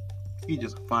 He's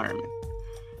just a fireman.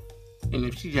 And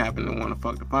if she happened to want to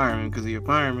fuck the fireman because he's a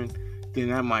fireman, then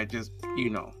that might just,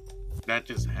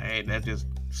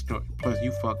 plus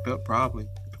you fucked up probably.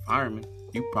 The fireman,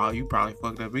 you probably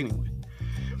fucked up anyway.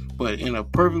 But in a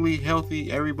perfectly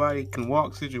healthy, everybody can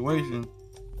walk situation,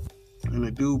 and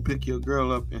the dude pick your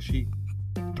girl up and she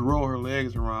throw her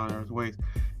legs around her waist,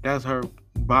 that's her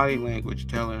body language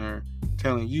telling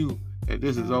you that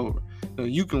this is over. So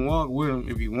you can walk with him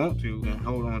if you want to and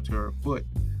hold on to her foot,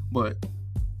 but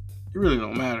it really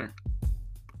don't matter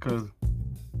because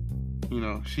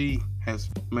she has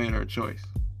made her choice.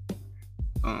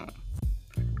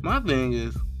 My thing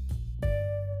is,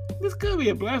 this could be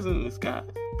a blessing in disguise,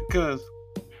 because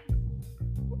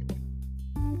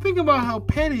think about how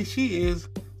petty she is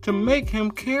to make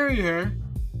him carry her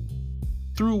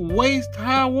through waist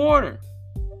high water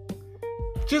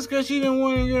just because she didn't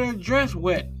want to get her dress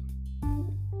wet.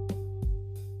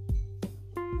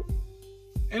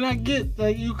 And I get,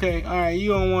 like, okay, alright, you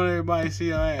don't want everybody to see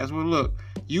your ass. Well, look,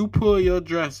 you pull your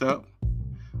dress up,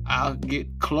 I'll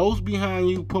get close behind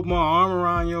you, put my arm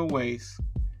around your waist,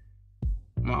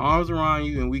 my arms around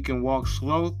you, and we can walk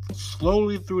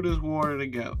slowly through this water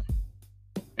together.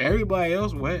 Everybody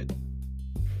else wet.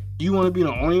 You want to be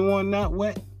the only one not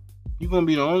wet? You're going to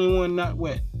be the only one not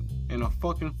wet in a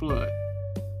fucking flood.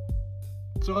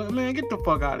 So, man, get the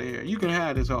fuck out of here. You can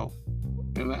have this hoe.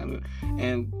 And I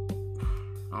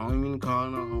don't even mean to call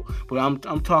it a hoe, but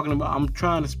I'm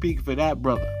trying to speak for that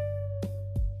brother.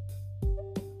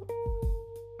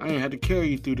 I ain't had to carry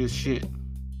you through this shit.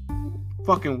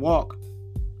 Fucking walk.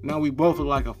 Now we both look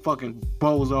like a fucking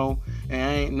bozo,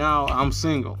 and now I'm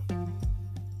single.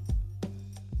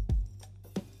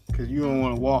 Cause you don't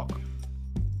want to walk.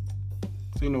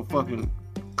 This ain't no fucking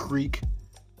creek.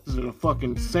 This is the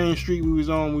fucking same street we was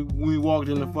on when we walked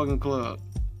in the fucking club.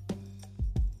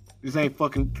 This ain't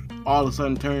fucking all of a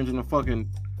sudden turns into fucking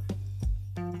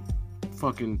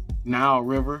Nile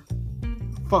River.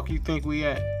 Fuck you think we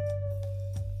at?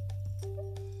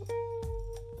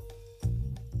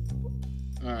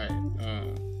 Alright,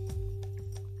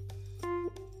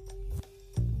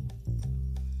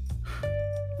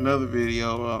 another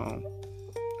video,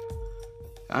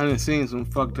 I done seen some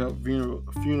fucked up funeral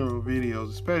videos,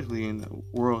 especially in the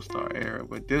World Star era,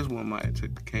 but this one might have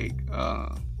took the cake.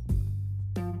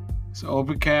 It's an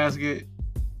open casket,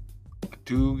 a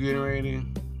dude getting ready.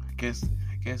 I guess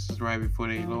it's right before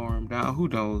they lower him down. Who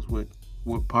knows what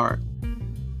part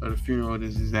of the funeral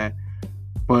this is at?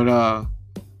 But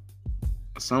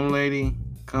some lady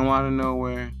come out of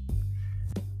nowhere,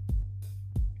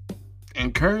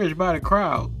 encouraged by the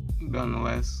crowd,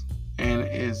 nonetheless, and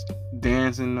is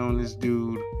dancing on this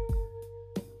dude,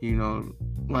 you know,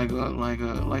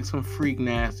 like some freak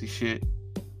nasty shit,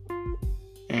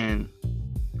 and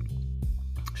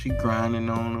she grinding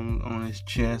on him on his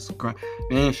chest.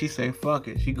 Then she say fuck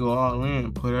it. She go all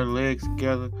in, put her legs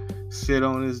together, sit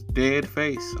on his dead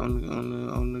face,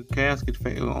 on the casket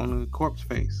face, on the corpse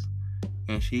face,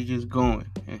 and she just going,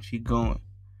 and she going,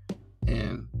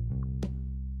 and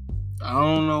I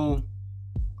don't know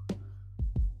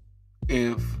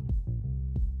if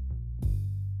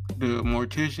the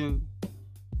mortician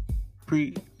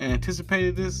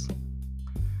anticipated this,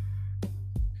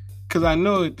 cause I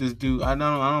know that this dude, I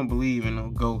don't believe in no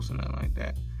ghosts and nothing like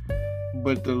that,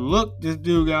 but the look this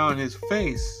dude got on his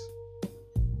face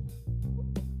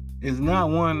is not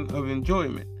one of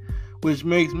enjoyment, which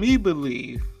makes me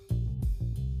believe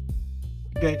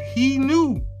that he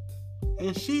knew,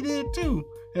 and she did too,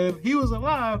 that if he was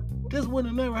alive, this would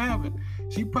have never happened.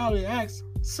 She probably asked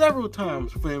several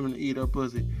times for him to eat her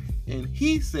pussy, and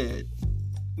he said,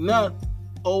 not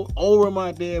over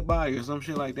my dead body or some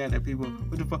shit like that. That people,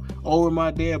 what the fuck, over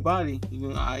my dead body,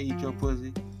 I eat your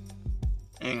pussy.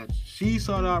 And she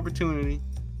saw the opportunity.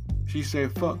 She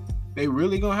said, fuck, they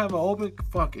really gonna have an open,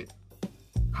 fuck it.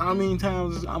 How many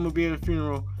times I'm gonna be at a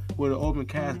funeral with an open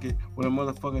casket with a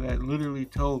motherfucker that literally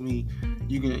told me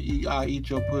I eat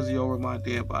your pussy over my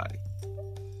dead body?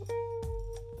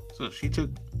 So she took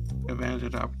advantage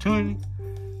of the opportunity.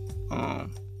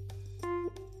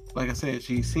 Like I said,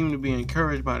 she seemed to be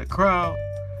encouraged by the crowd.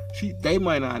 They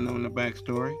might not know in the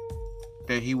backstory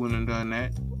that he wouldn't have done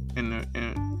that in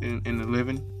the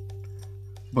living,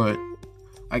 but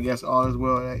I guess all is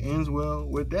well that ends well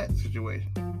with that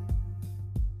situation.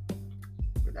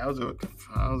 But that was a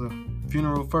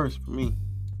funeral first for me.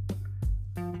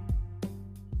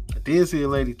 I did see a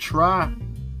lady try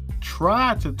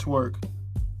to twerk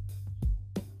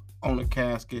on a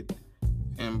casket,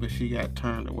 but she got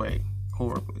turned away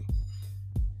horribly.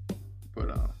 But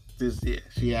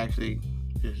she actually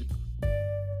just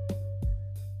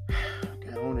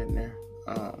got on in there.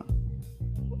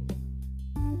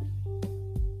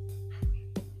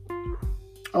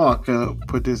 I could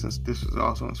put this is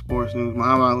also in sports news.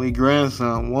 Muhammad Ali's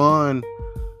grandson won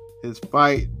his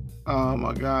fight. Oh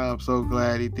my God, I'm so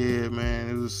glad he did, man.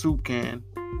 It was a soup can,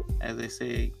 as they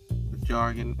say, the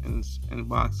jargon in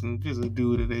boxing. Just a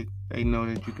dude that they know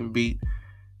that you can beat,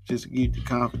 just to keep the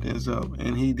confidence up.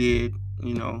 And he did,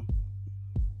 he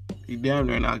damn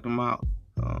near knocked him out.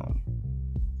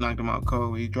 Knocked him out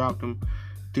cold. He dropped him.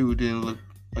 Dude didn't look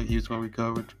like he was going to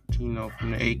recover,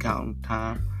 from the 8 count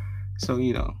time. So,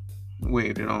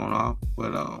 waved it on off.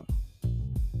 But,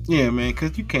 yeah, man,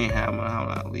 because you can't have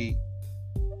Muhammad Ali.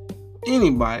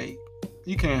 Anybody.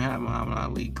 You can't have Muhammad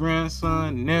Ali.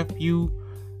 Grandson, nephew,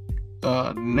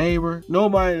 neighbor.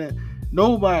 Nobody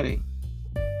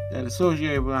that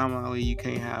associated with Muhammad Ali, you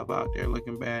can't have out there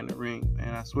looking bad in the ring.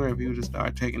 Man, I swear, if you just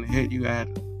start taking a hit, you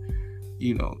had to,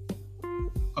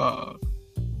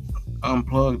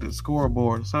 unplug the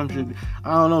scoreboard or some shit.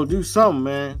 I don't know, do something,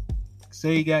 man.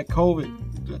 Say he got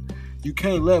COVID. You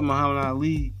can't let Muhammad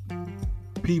Ali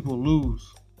people lose.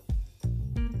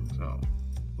 So,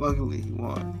 luckily he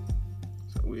won.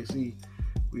 So we'll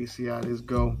see how this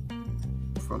go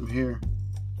from here.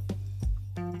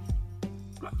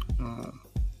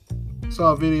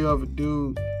 Saw a video of a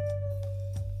dude.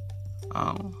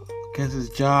 I guess his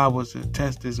job was to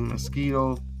test this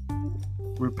mosquito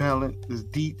repellent, this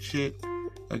DEET shit,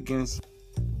 against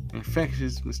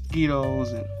infectious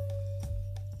mosquitoes, and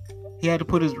he had to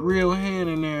put his real hand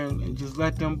in there and just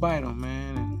let them bite him,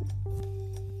 man.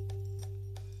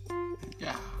 And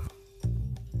yeah,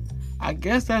 I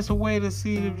guess that's a way to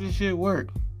see if this shit work.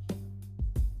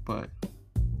 But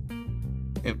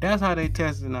if that's how they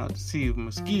testing out to see if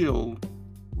mosquito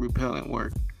repellent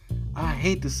work, I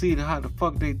hate to see how the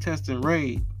fuck they testing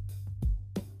Raid.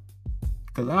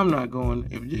 Cause I'm not going.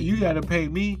 If you gotta pay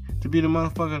me to be the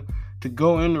motherfucker to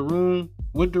go in the room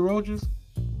with the roaches,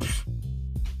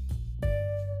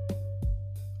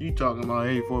 you talking about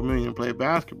 84 million to play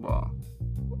basketball.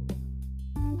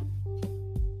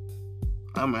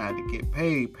 I'm gonna have to get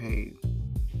paid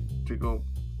to go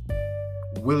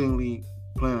willingly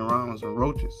playing around with some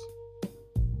roaches.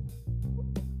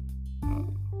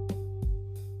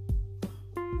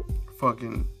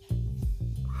 fucking,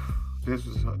 this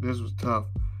was tough.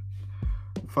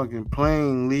 Fucking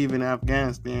plane leaving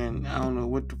Afghanistan. I don't know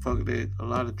what the fuck a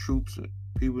lot of troops,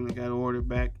 people that got ordered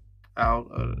back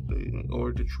out. They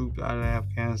ordered the troops out of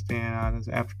Afghanistan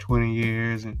after 20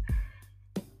 years, and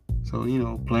so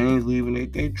planes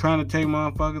leaving. They trying to take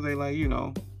motherfuckers. They like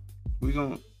we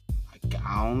gonna.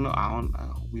 I don't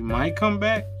know. We might come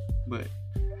back, but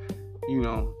I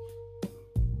don't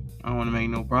want to make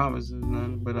no promises,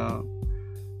 nothing. But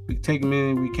we take them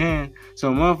in if we can.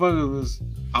 So motherfuckers was.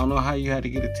 I don't know how you had to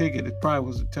get a ticket. It probably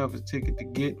was the toughest ticket to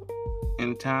get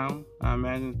in town. I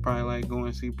imagine it's probably like going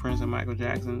to see Prince and Michael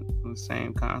Jackson in the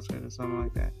same concert or something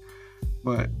like that.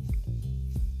 But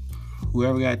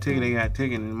whoever got a ticket, they got a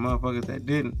ticket. And the motherfuckers that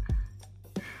didn't,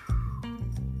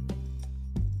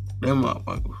 them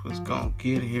motherfuckers was gonna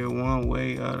get here one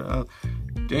way or the other.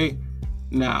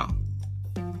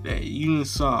 You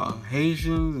saw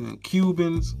Haitians and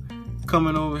Cubans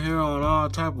coming over here on all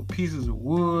type of pieces of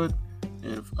wood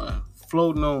and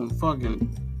floating on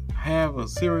fucking half of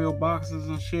cereal boxes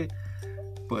and shit.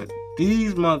 But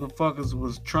these motherfuckers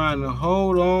was trying to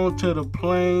hold on to the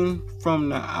plane from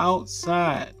the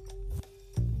outside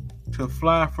to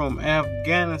fly from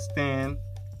Afghanistan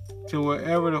to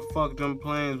wherever the fuck them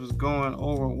planes was going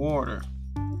over water.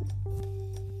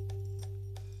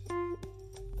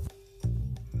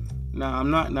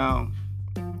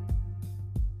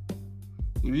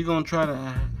 If you're gonna try to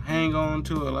hang on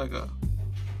to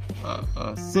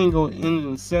a single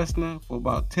engine Cessna for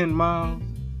about 10 miles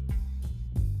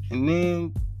and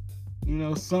then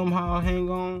somehow hang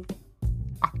on,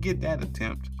 I get that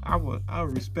attempt. I would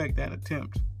respect that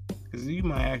attempt, because you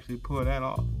might actually pull that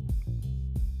off.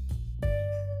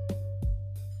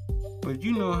 But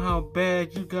you know how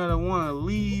bad you gotta want to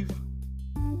leave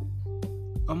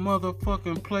a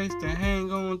motherfucking place to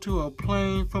hang on to a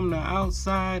plane from the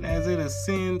outside as it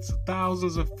ascends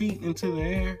thousands of feet into the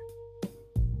air?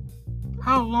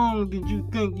 How long did you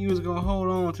think you was gonna hold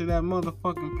on to that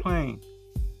motherfucking plane?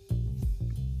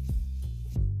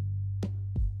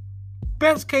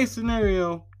 Best case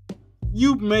scenario,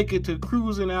 you make it to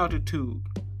cruising altitude.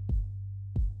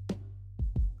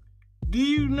 Do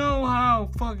you know how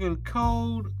fucking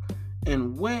cold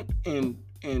and wet and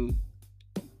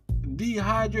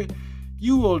dehydrated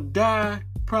you will die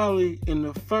probably in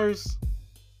the first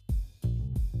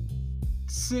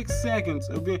 6 seconds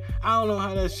of being? I don't know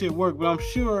how that shit works, but I'm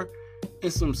sure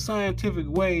it's some scientific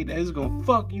way that is gonna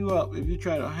fuck you up if you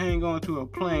try to hang on to a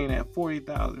plane at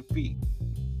 40,000 feet.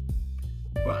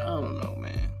 But I don't know,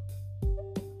 man.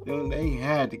 They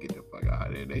had to get the fuck out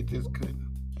of there. They just couldn't,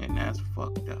 and that's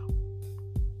fucked up.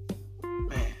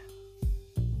 Man,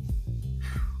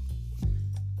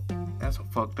 that's a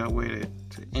fucked up way to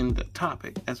end the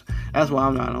topic. That's why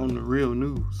I'm not on the real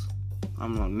news.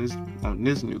 I'm on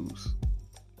this news.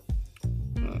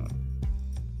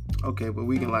 Okay, but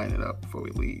we can lighten it up before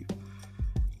we leave.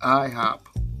 IHOP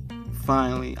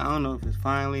finally, I don't know if it's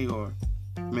finally or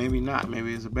maybe not.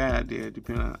 Maybe it's a bad idea,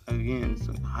 depending on, again,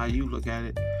 how you look at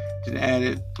it. Just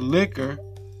added liquor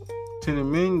to the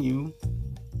menu,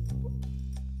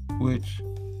 which,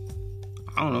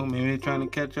 I don't know, maybe they're trying to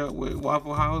catch up with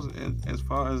Waffle House as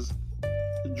far as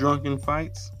drunken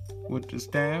fights with the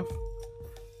staff.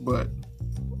 But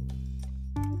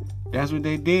that's what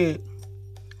they did.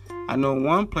 I know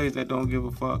one place that don't give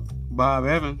a fuck, Bob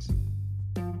Evans.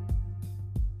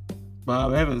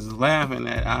 Bob Evans is laughing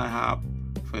at IHOP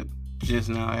for just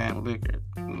now adding liquor.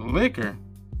 Liquor?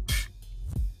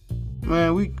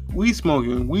 Man, we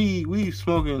smoking weed. We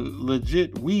smoking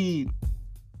legit weed.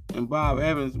 And Bob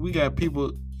Evans, we got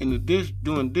people in the dish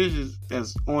doing dishes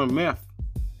that's on meth.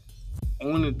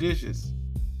 On the dishes.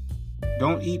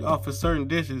 Don't eat off of certain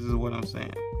dishes is what I'm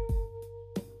saying.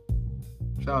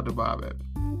 Shout out to Bob Evans.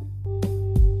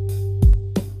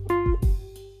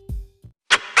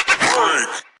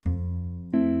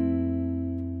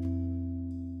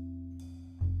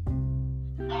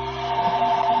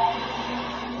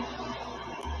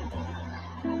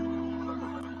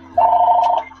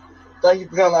 Thank you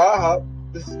for coming to IHOP.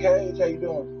 This is Cage. How you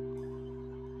doing?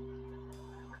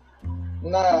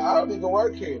 Nah, I don't even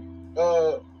work here.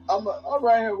 I'm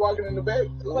right here walking in the back.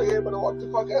 Like everybody walk the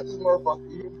fuck out this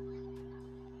motherfucker.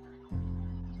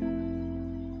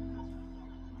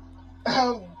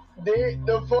 I'm dead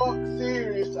the fuck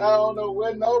serious. I don't know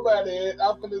where nobody is.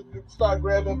 I'm gonna start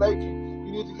grabbing bacon.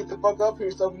 You need to get the fuck up here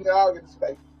so we can all get this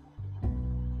bacon.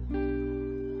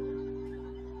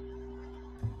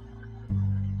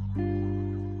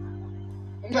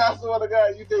 I swear to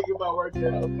God, you thinking about working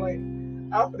at a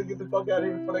plane. I'm gonna get the fuck out of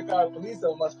here before they call the police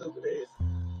on my stupid ass.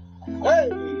 Hey,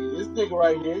 this nigga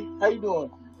right here. How you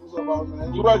doing? What's up, boss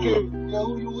man? You work here? Yeah,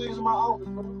 who you is in my office,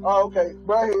 bro? Oh, okay.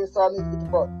 Right here, so I need to get the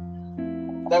fuck.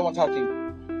 They want to talk to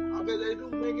you. I bet they do.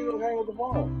 Make you hang up the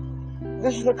phone.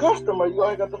 This is a customer. You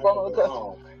gonna hang up the phone on the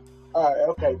customer? All right,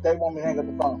 okay. They want me to hang up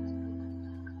the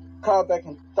phone. Call back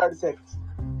in 30 seconds.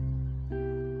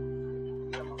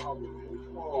 Come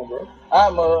on, bro.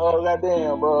 I'm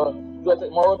goddamn, bro. You gonna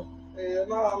take my order? Yeah,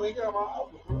 no, I mean, got my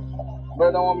office, bro.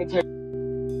 Bro, don't want me to take.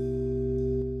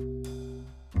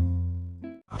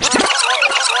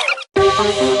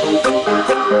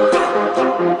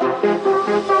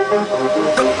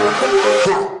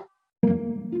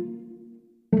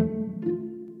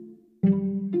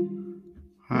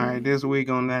 Alright, this week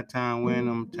on That Time When,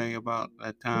 I'm gonna tell you about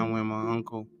that time when my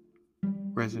uncle,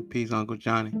 rest in peace, Uncle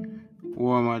Johnny,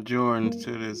 wore my Jordans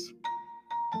to this,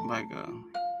 like a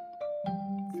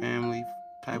family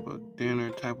type of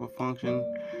dinner type of function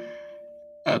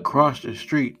across the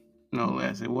street, no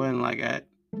less. It wasn't like at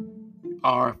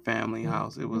our family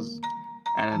house. It was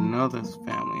at another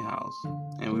family house,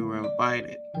 and we were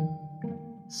invited.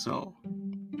 So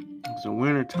it was the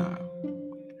winter time.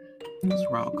 It was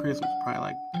around Christmas, probably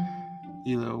like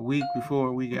either a week before or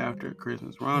a week after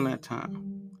Christmas, around that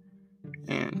time.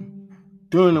 And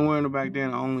during the winter back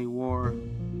then, I only wore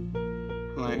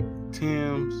like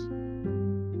Tim's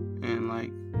and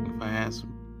like if I had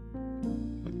some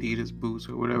Adidas boots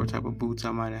or whatever type of boots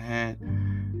I might have had,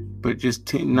 but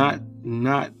just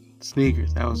not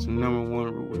sneakers. That was the number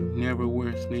one rule. Never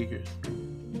wear sneakers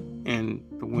in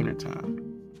the winter time.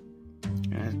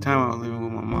 And at the time I was living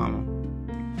with my mama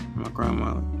and my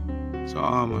grandmother, so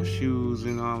all my shoes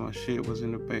and all my shit was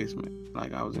in the basement.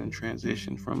 Like I was in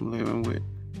transition from living with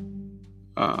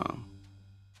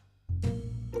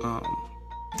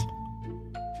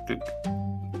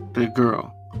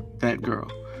that girl.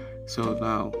 So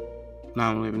now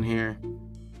I'm living here,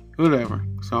 whatever.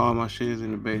 So all my shit is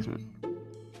in the basement.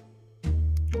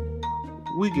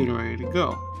 We getting ready to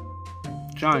go.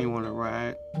 Johnny want to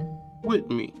ride with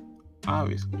me,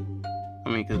 obviously. I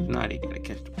mean, because not he got to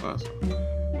catch the bus,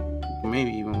 or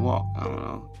maybe even walk. I don't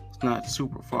know. It's not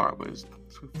super far, but it's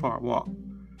a far walk.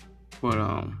 But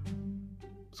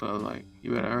so I was like,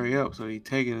 you better hurry up. So he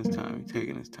taking his time.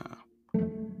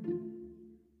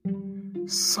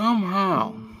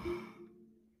 Somehow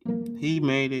he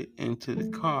made it into the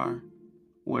car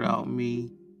without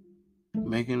me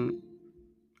making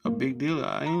a big deal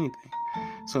out of anything.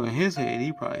 So in his head,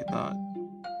 he probably thought,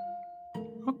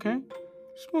 okay,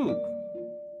 smooth.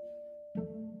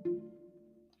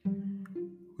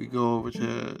 We go over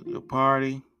to the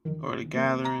party or the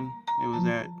gathering. It was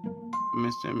at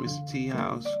Mr. and Mrs. T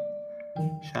house.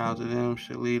 Shout out to them,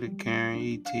 Shalita, Karen,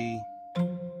 E.T.,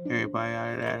 everybody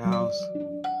out of that house.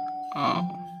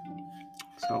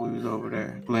 So we was over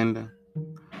there, Glenda.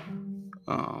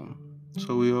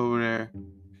 So we over there.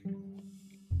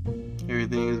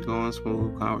 Everything is going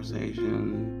smooth,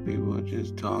 conversation. People are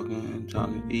just talking,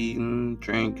 eating,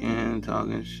 drinking,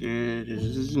 talking shit.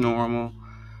 It's just normal.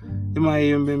 It might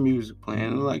even been music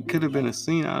playing. Like could have been a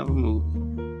scene out of a movie.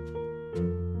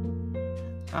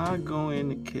 I go in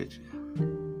the kitchen.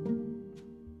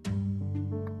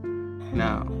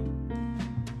 Now,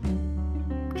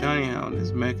 Johnny had on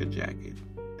this Mecca jacket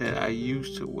that I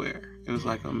used to wear. It was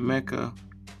like a Mecca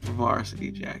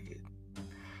varsity jacket.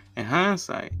 In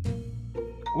hindsight,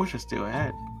 I wish I still had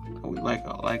it. Like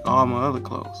all my other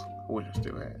clothes, I wish I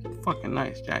still had it. Fucking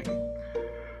nice jacket.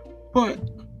 But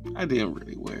I didn't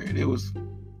really wear it. It was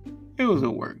a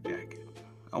work jacket.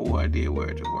 I did wear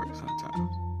it to work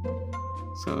sometimes.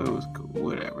 So it was cool.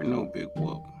 Whatever. No big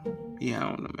whoop. He had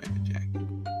on the Mecca jacket.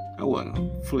 I wasn't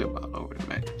gonna flip out over the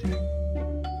Mecca jacket.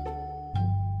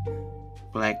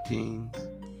 Black jeans.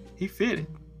 He fitted.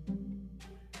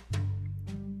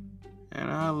 And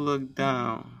I looked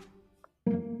down,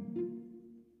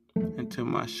 and to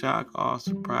my shock, awe,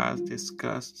 surprise,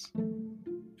 disgust,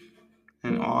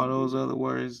 and all those other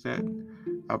words that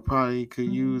I probably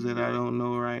could use that I don't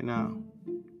know right now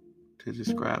to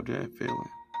describe that feeling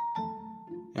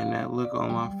and that look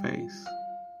on my face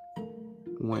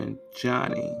when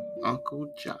Johnny, Uncle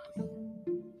Johnny,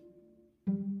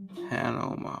 had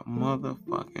on my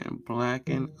motherfucking black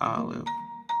and olive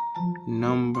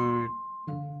numbered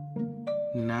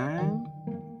 9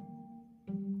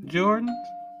 Jordans.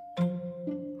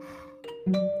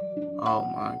 Oh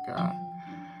my God.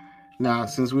 Now,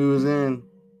 since we was in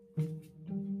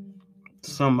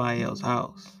somebody else's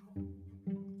house,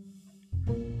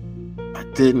 I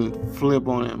didn't flip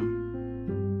on him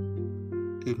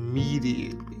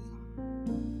immediately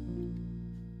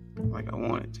like I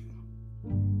wanted to.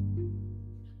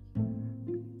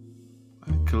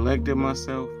 I collected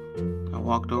myself. I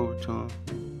walked over to him.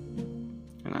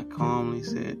 And I calmly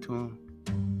said to him,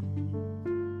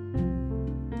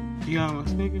 "You got my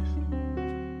sneakers?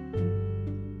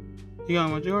 You got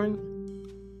my Jordans?"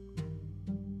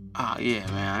 "Oh, yeah,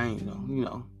 man, I ain't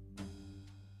know.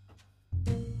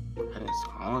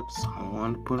 I just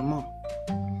wanted to put them on."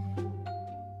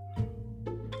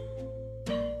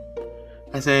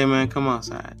 I said, "Hey, man, come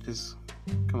outside. Just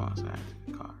come outside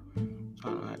to the car. So I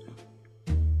don't have to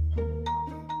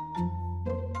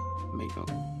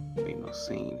make no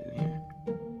scene in here."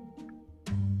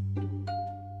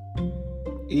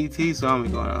 E.T. saw me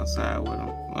going outside with him.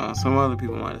 Some other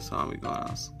people might have saw me going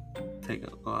out,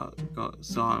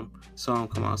 saw him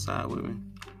come outside with me.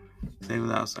 They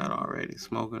was outside already,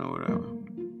 smoking or whatever.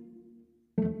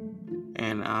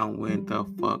 And I went the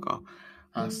fuck off.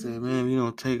 I said, "Man, you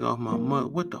don't take off my mother.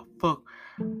 What the fuck?"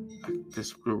 The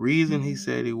reason he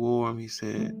said he wore them, he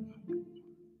said,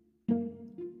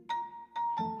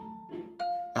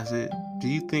 I said, "Do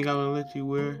you think I would let you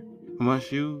wear my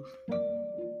shoes?"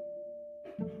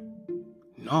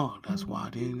 "No, that's why I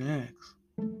didn't ask."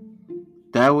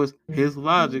 That was his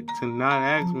logic to not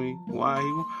ask me why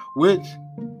which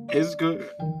is good.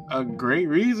 A great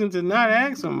reason to not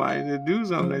ask somebody to do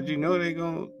something that you know they're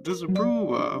going to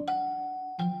disapprove of.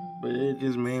 But it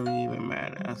just made me even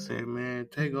madder. I said, "Man,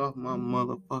 take off my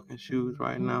motherfucking shoes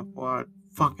right now before I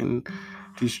fucking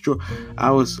destroy."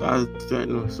 I was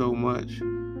threatening him so much.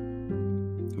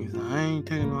 He said, "I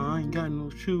ain't got no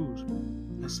shoes."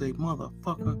 I say,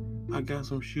 "Motherfucker, I got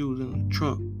some shoes in the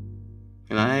trunk."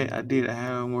 And I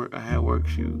had work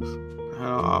shoes. I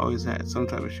always had some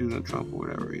type of shoes in the trunk for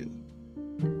whatever reason.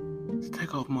 Just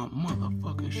take off my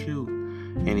motherfucking shoe.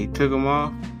 And he took them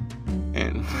off,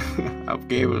 and I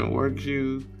gave him the work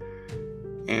shoes.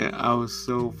 And I was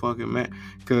so fucking mad,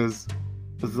 because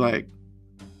it's like,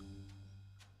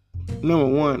 number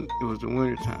one, it was the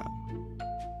winter time.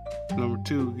 Number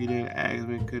two, he didn't ask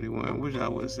me could he wear, which I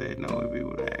would have said no if he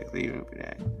would have asked, even if he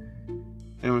asked.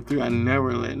 Number three, I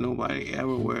never let nobody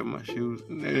ever wear my shoes.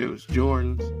 It was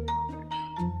Jordans.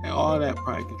 And all that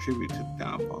probably contributed to the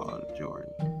downfall of the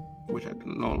Jordan, which I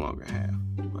no longer have.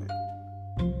 But,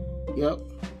 yep.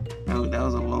 That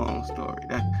was a long story.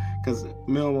 Because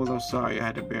Melmos, I'm sorry, I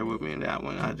had to bear with me in that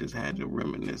one. I just had to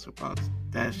reminisce about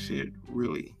that shit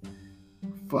really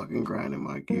fucking grinding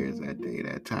my gears that day,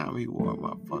 that time he wore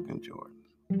my fucking Jordans.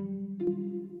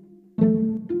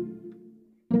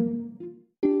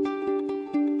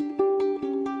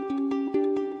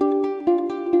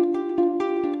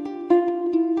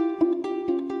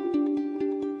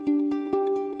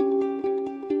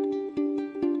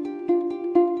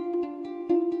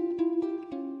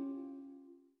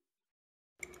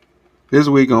 This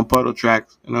week on Puddle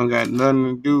Tracks, and I got nothing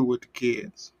to do with the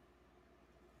kids.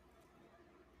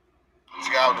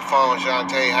 She got off the phone with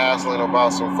Shantae hassling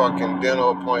about some fucking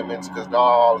dental appointments because now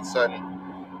all of a sudden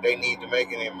they need to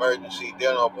make an emergency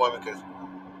dental appointment because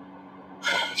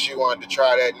she wanted to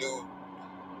try that new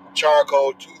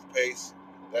charcoal toothpaste,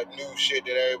 that new shit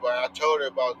that everybody. I told her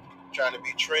about trying to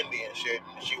be trendy and shit,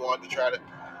 and she wanted to try to.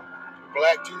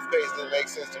 Black toothpaste didn't make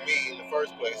sense to me in the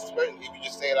first place, especially if you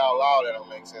just say it out loud, that don't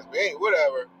make sense. But hey,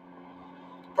 whatever.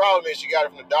 The problem is she got it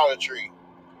from the Dollar Tree,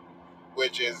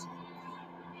 which is,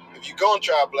 if you're going to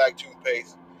try black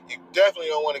toothpaste, you definitely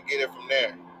don't want to get it from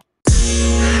there.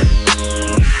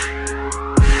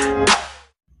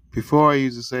 Before, I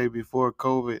used to say before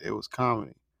COVID, it was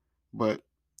comedy. But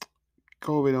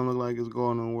COVID don't look like it's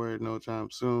going nowhere no time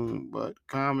soon. But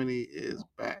comedy is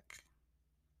back.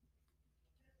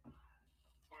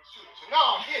 No,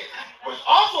 I'm kidding. Which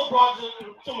also brought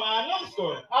to my another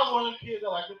story. I was one of the kids that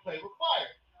liked to play with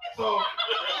fire. So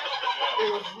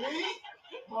it was me,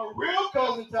 my real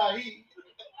cousin Tahi,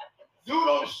 dude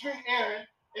on the street Aaron,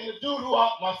 and the dude who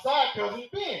my side cousin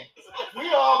Ben.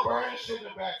 We all burning shit in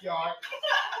the backyard.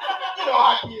 You know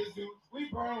how kids do. We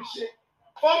burn shit.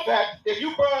 Fun fact: if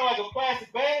you burn like a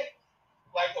plastic bag,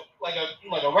 like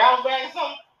a round bag or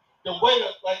something, the way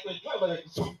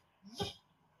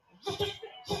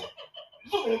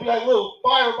it'd be like little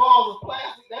fireballs of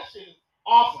plastic. That shit is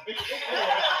awesome.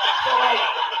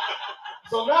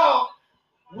 So now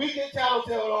we get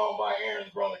tattletaled on by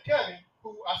Aaron's brother Kevin,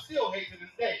 who I still hate to this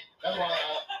day. That's why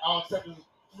I don't accept his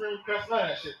friend request, none of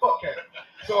that shit. Fuck Kevin.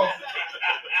 So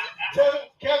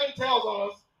Kevin tells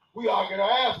on us, we all get our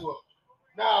ass whooped.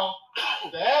 Now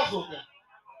the ass whooping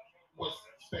was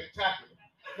spectacular.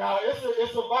 Now it's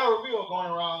a viral video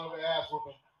going around of the ass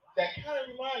whooping that kind of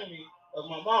reminded me of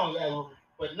my mom's ass whooping,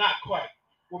 but not quite.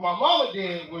 What my mama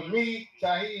did with me,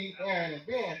 Tahi, Aaron, and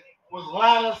Ben was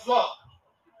line us up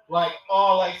like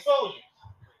soldiers.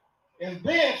 And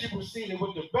then she proceeded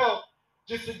with the belt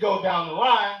just to go down the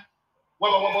line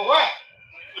What?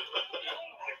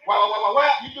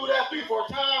 What? You do that 3-4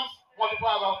 times,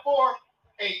 multiply by 4,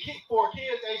 4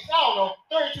 kids, I don't know,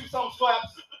 32 some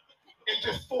slaps in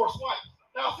just 4 swipes.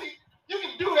 Now see, you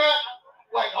can do that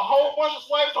like a whole bunch of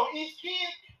swipes on each kid,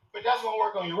 but that's gonna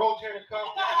work on your rotator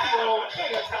cuff.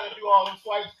 That's how to do all them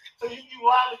swipes. So you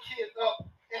line the kids up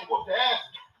and whoop their ass.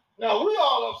 Now we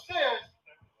all upstairs,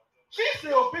 she's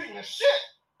still beating the shit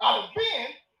out of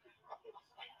Ben,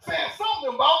 saying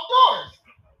something about doors.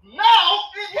 Now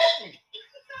it hit me.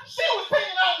 She was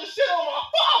taking out the shit on my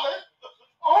father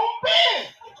on Ben.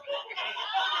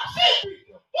 She beat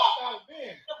the fuck out of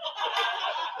Ben.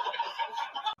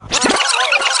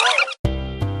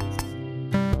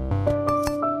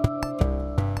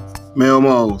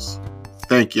 Melmos,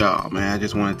 thank y'all, man. I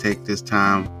just want to take this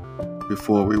time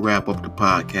before we wrap up the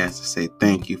podcast to say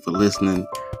thank you for listening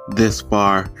this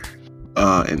far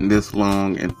and this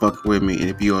long and fucking with me. And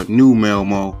if you're a new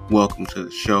Melmo, welcome to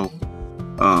the show.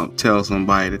 Tell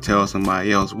somebody to tell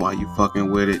somebody else while you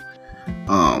fucking with it.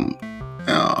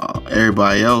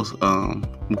 Everybody else, I'm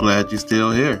glad you're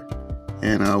still here.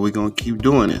 And we're going to keep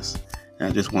doing this. And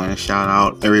I just want to shout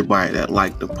out everybody that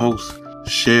liked the post,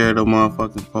 share the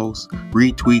motherfucking post,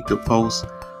 retweet the post,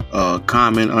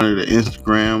 comment under the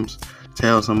Instagrams,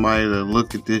 tell somebody to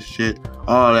look at this shit.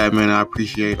 All that, man. I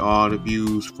appreciate all the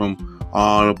views from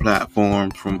all the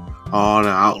platforms, from all the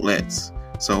outlets.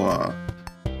 So,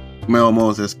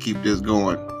 Melmos, let's keep this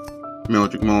going.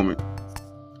 Meldrick Moment,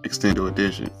 Extended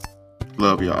Edition.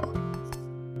 Love y'all.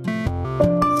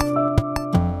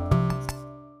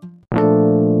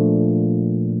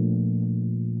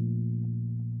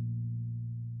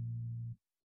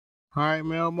 Alright,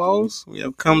 Melmos, we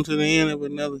have come to the end of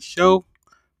another show.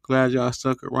 Glad y'all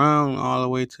stuck around all the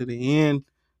way to the end.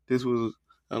 This was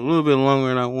a little bit longer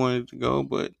than I wanted to go,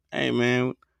 but hey,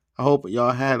 man, I hope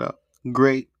y'all had a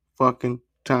great fucking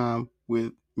time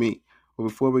with me. But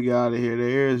before we get out of here,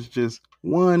 there is just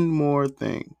one more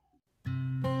thing.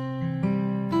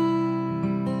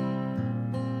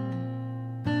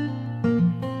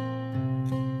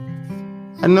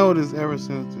 I noticed ever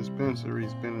since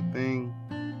dispensary's been a thing,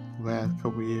 the last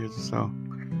couple years or so,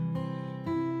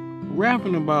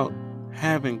 rapping about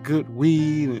having good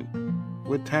weed and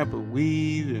what type of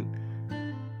weed, and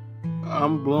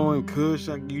I'm blowing kush,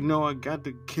 like, you know, I got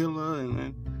the killer,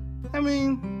 and I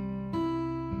mean,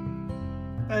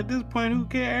 at this point, who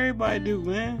cares? Everybody do,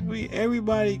 man.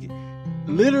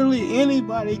 Literally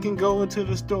anybody can go into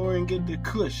the store and get the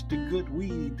kush, the good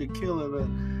weed, the killer,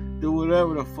 the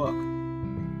whatever the fuck.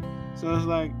 So it's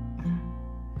like,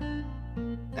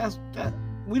 that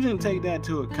we didn't take that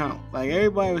into account. Like,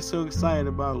 everybody was so excited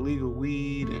about legal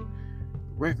weed and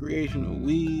recreational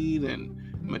weed and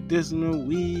medicinal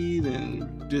weed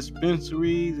and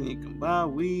dispensaries, and you can buy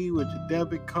weed with your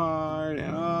debit card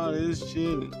and all this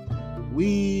shit, and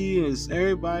weed, and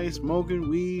everybody smoking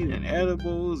weed and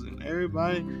edibles, and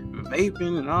everybody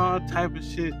vaping and all type of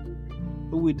shit.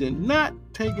 But we did not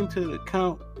take into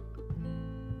account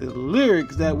the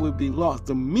lyrics that would be lost,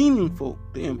 the meaningful,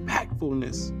 the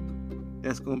impactfulness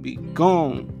that's gonna be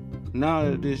gone now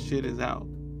that this shit is out.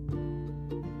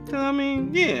 So I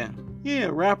mean, yeah,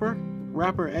 rapper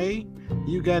A,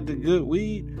 you got the good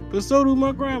weed, but so do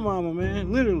my grandmama,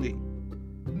 man, literally.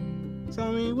 So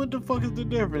I mean, what the fuck is the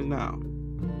difference now?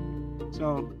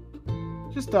 So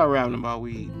just start rapping about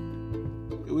weed.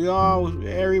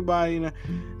 Everybody,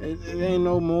 it ain't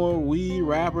no more weed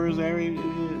rappers.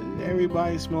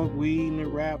 Everybody smoke weed and it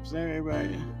raps.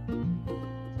 Everybody,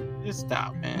 just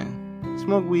stop, man.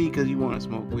 Smoke weed because you want to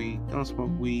smoke weed. Don't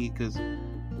smoke weed because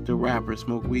the rappers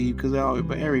smoke weed. Because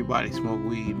everybody smoke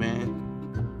weed, man.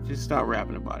 Just start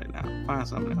rapping about it now. Find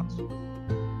something else.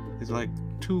 It's like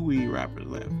 2 weed rappers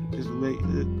left. Just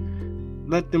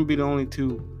let them be the only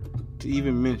 2 to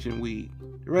even mention weed.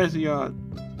 The rest of y'all,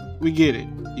 we get it.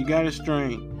 You got a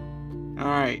strain.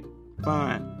 Alright,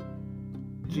 fine.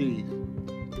 Jeez.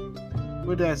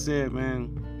 With that said,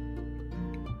 man,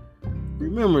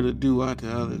 remember to do unto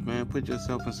others, man. Put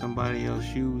yourself in somebody else's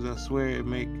shoes. I swear it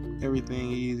make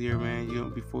everything easier, man.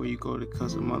 Before you go to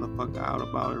cuss a motherfucker out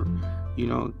about it,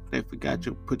 they forgot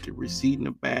to put your receipt in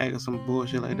the bag or some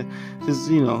bullshit like that. Just,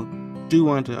 do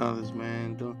unto others,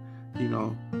 man. Don't,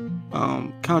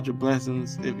 count your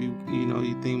blessings. If you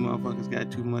think motherfuckers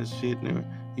got too much shit, and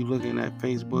you looking at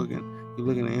Facebook and you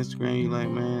looking at Instagram, you like,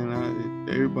 man,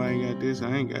 everybody got this,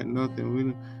 I ain't got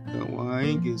nothing. Well, I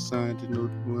ain't get signed to no,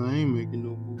 well, I ain't making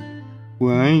no movie.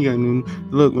 Well, I ain't got no.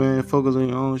 Look, man, focus on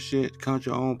your own shit. Count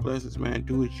your own blessings, man.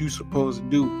 Do what you supposed to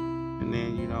do, and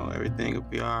then everything will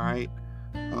be all right.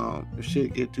 If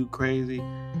shit get too crazy,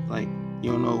 like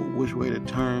you don't know which way to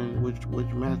turn, which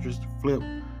mattress to flip,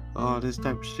 this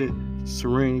type of shit,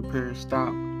 serenity prayer,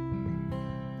 stop,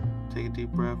 take a deep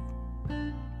breath,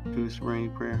 do the serenity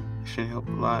prayer. It should help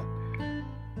a lot.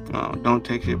 Don't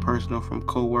take shit personal from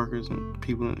co-workers and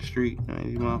people in the street.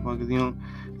 These motherfuckers,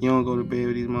 you don't go to bed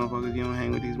with these motherfuckers, you don't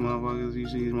hang with these motherfuckers. You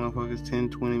see these motherfuckers 10,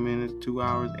 20 minutes, 2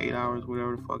 hours, 8 hours,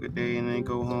 whatever the fuck a day, and then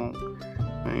go home.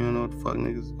 Man, you don't know what the fuck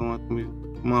niggas is going through,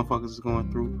 motherfuckers is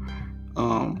going through.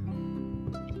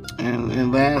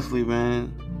 And lastly,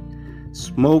 man,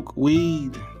 smoke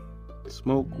weed,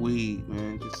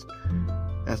 man. Just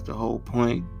that's the whole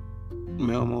point.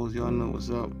 Melmos, y'all know what's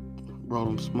up. Roll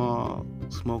them small,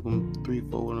 smoke them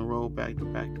 3-4 in a row, back to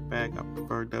back to back. I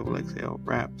prefer double XL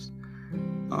wraps.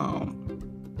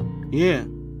 Yeah,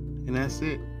 and that's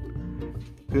it.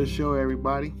 Good show,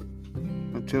 everybody.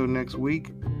 Until next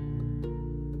week,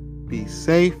 be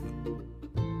safe.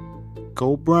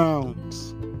 Go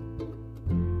Browns.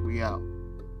 We out.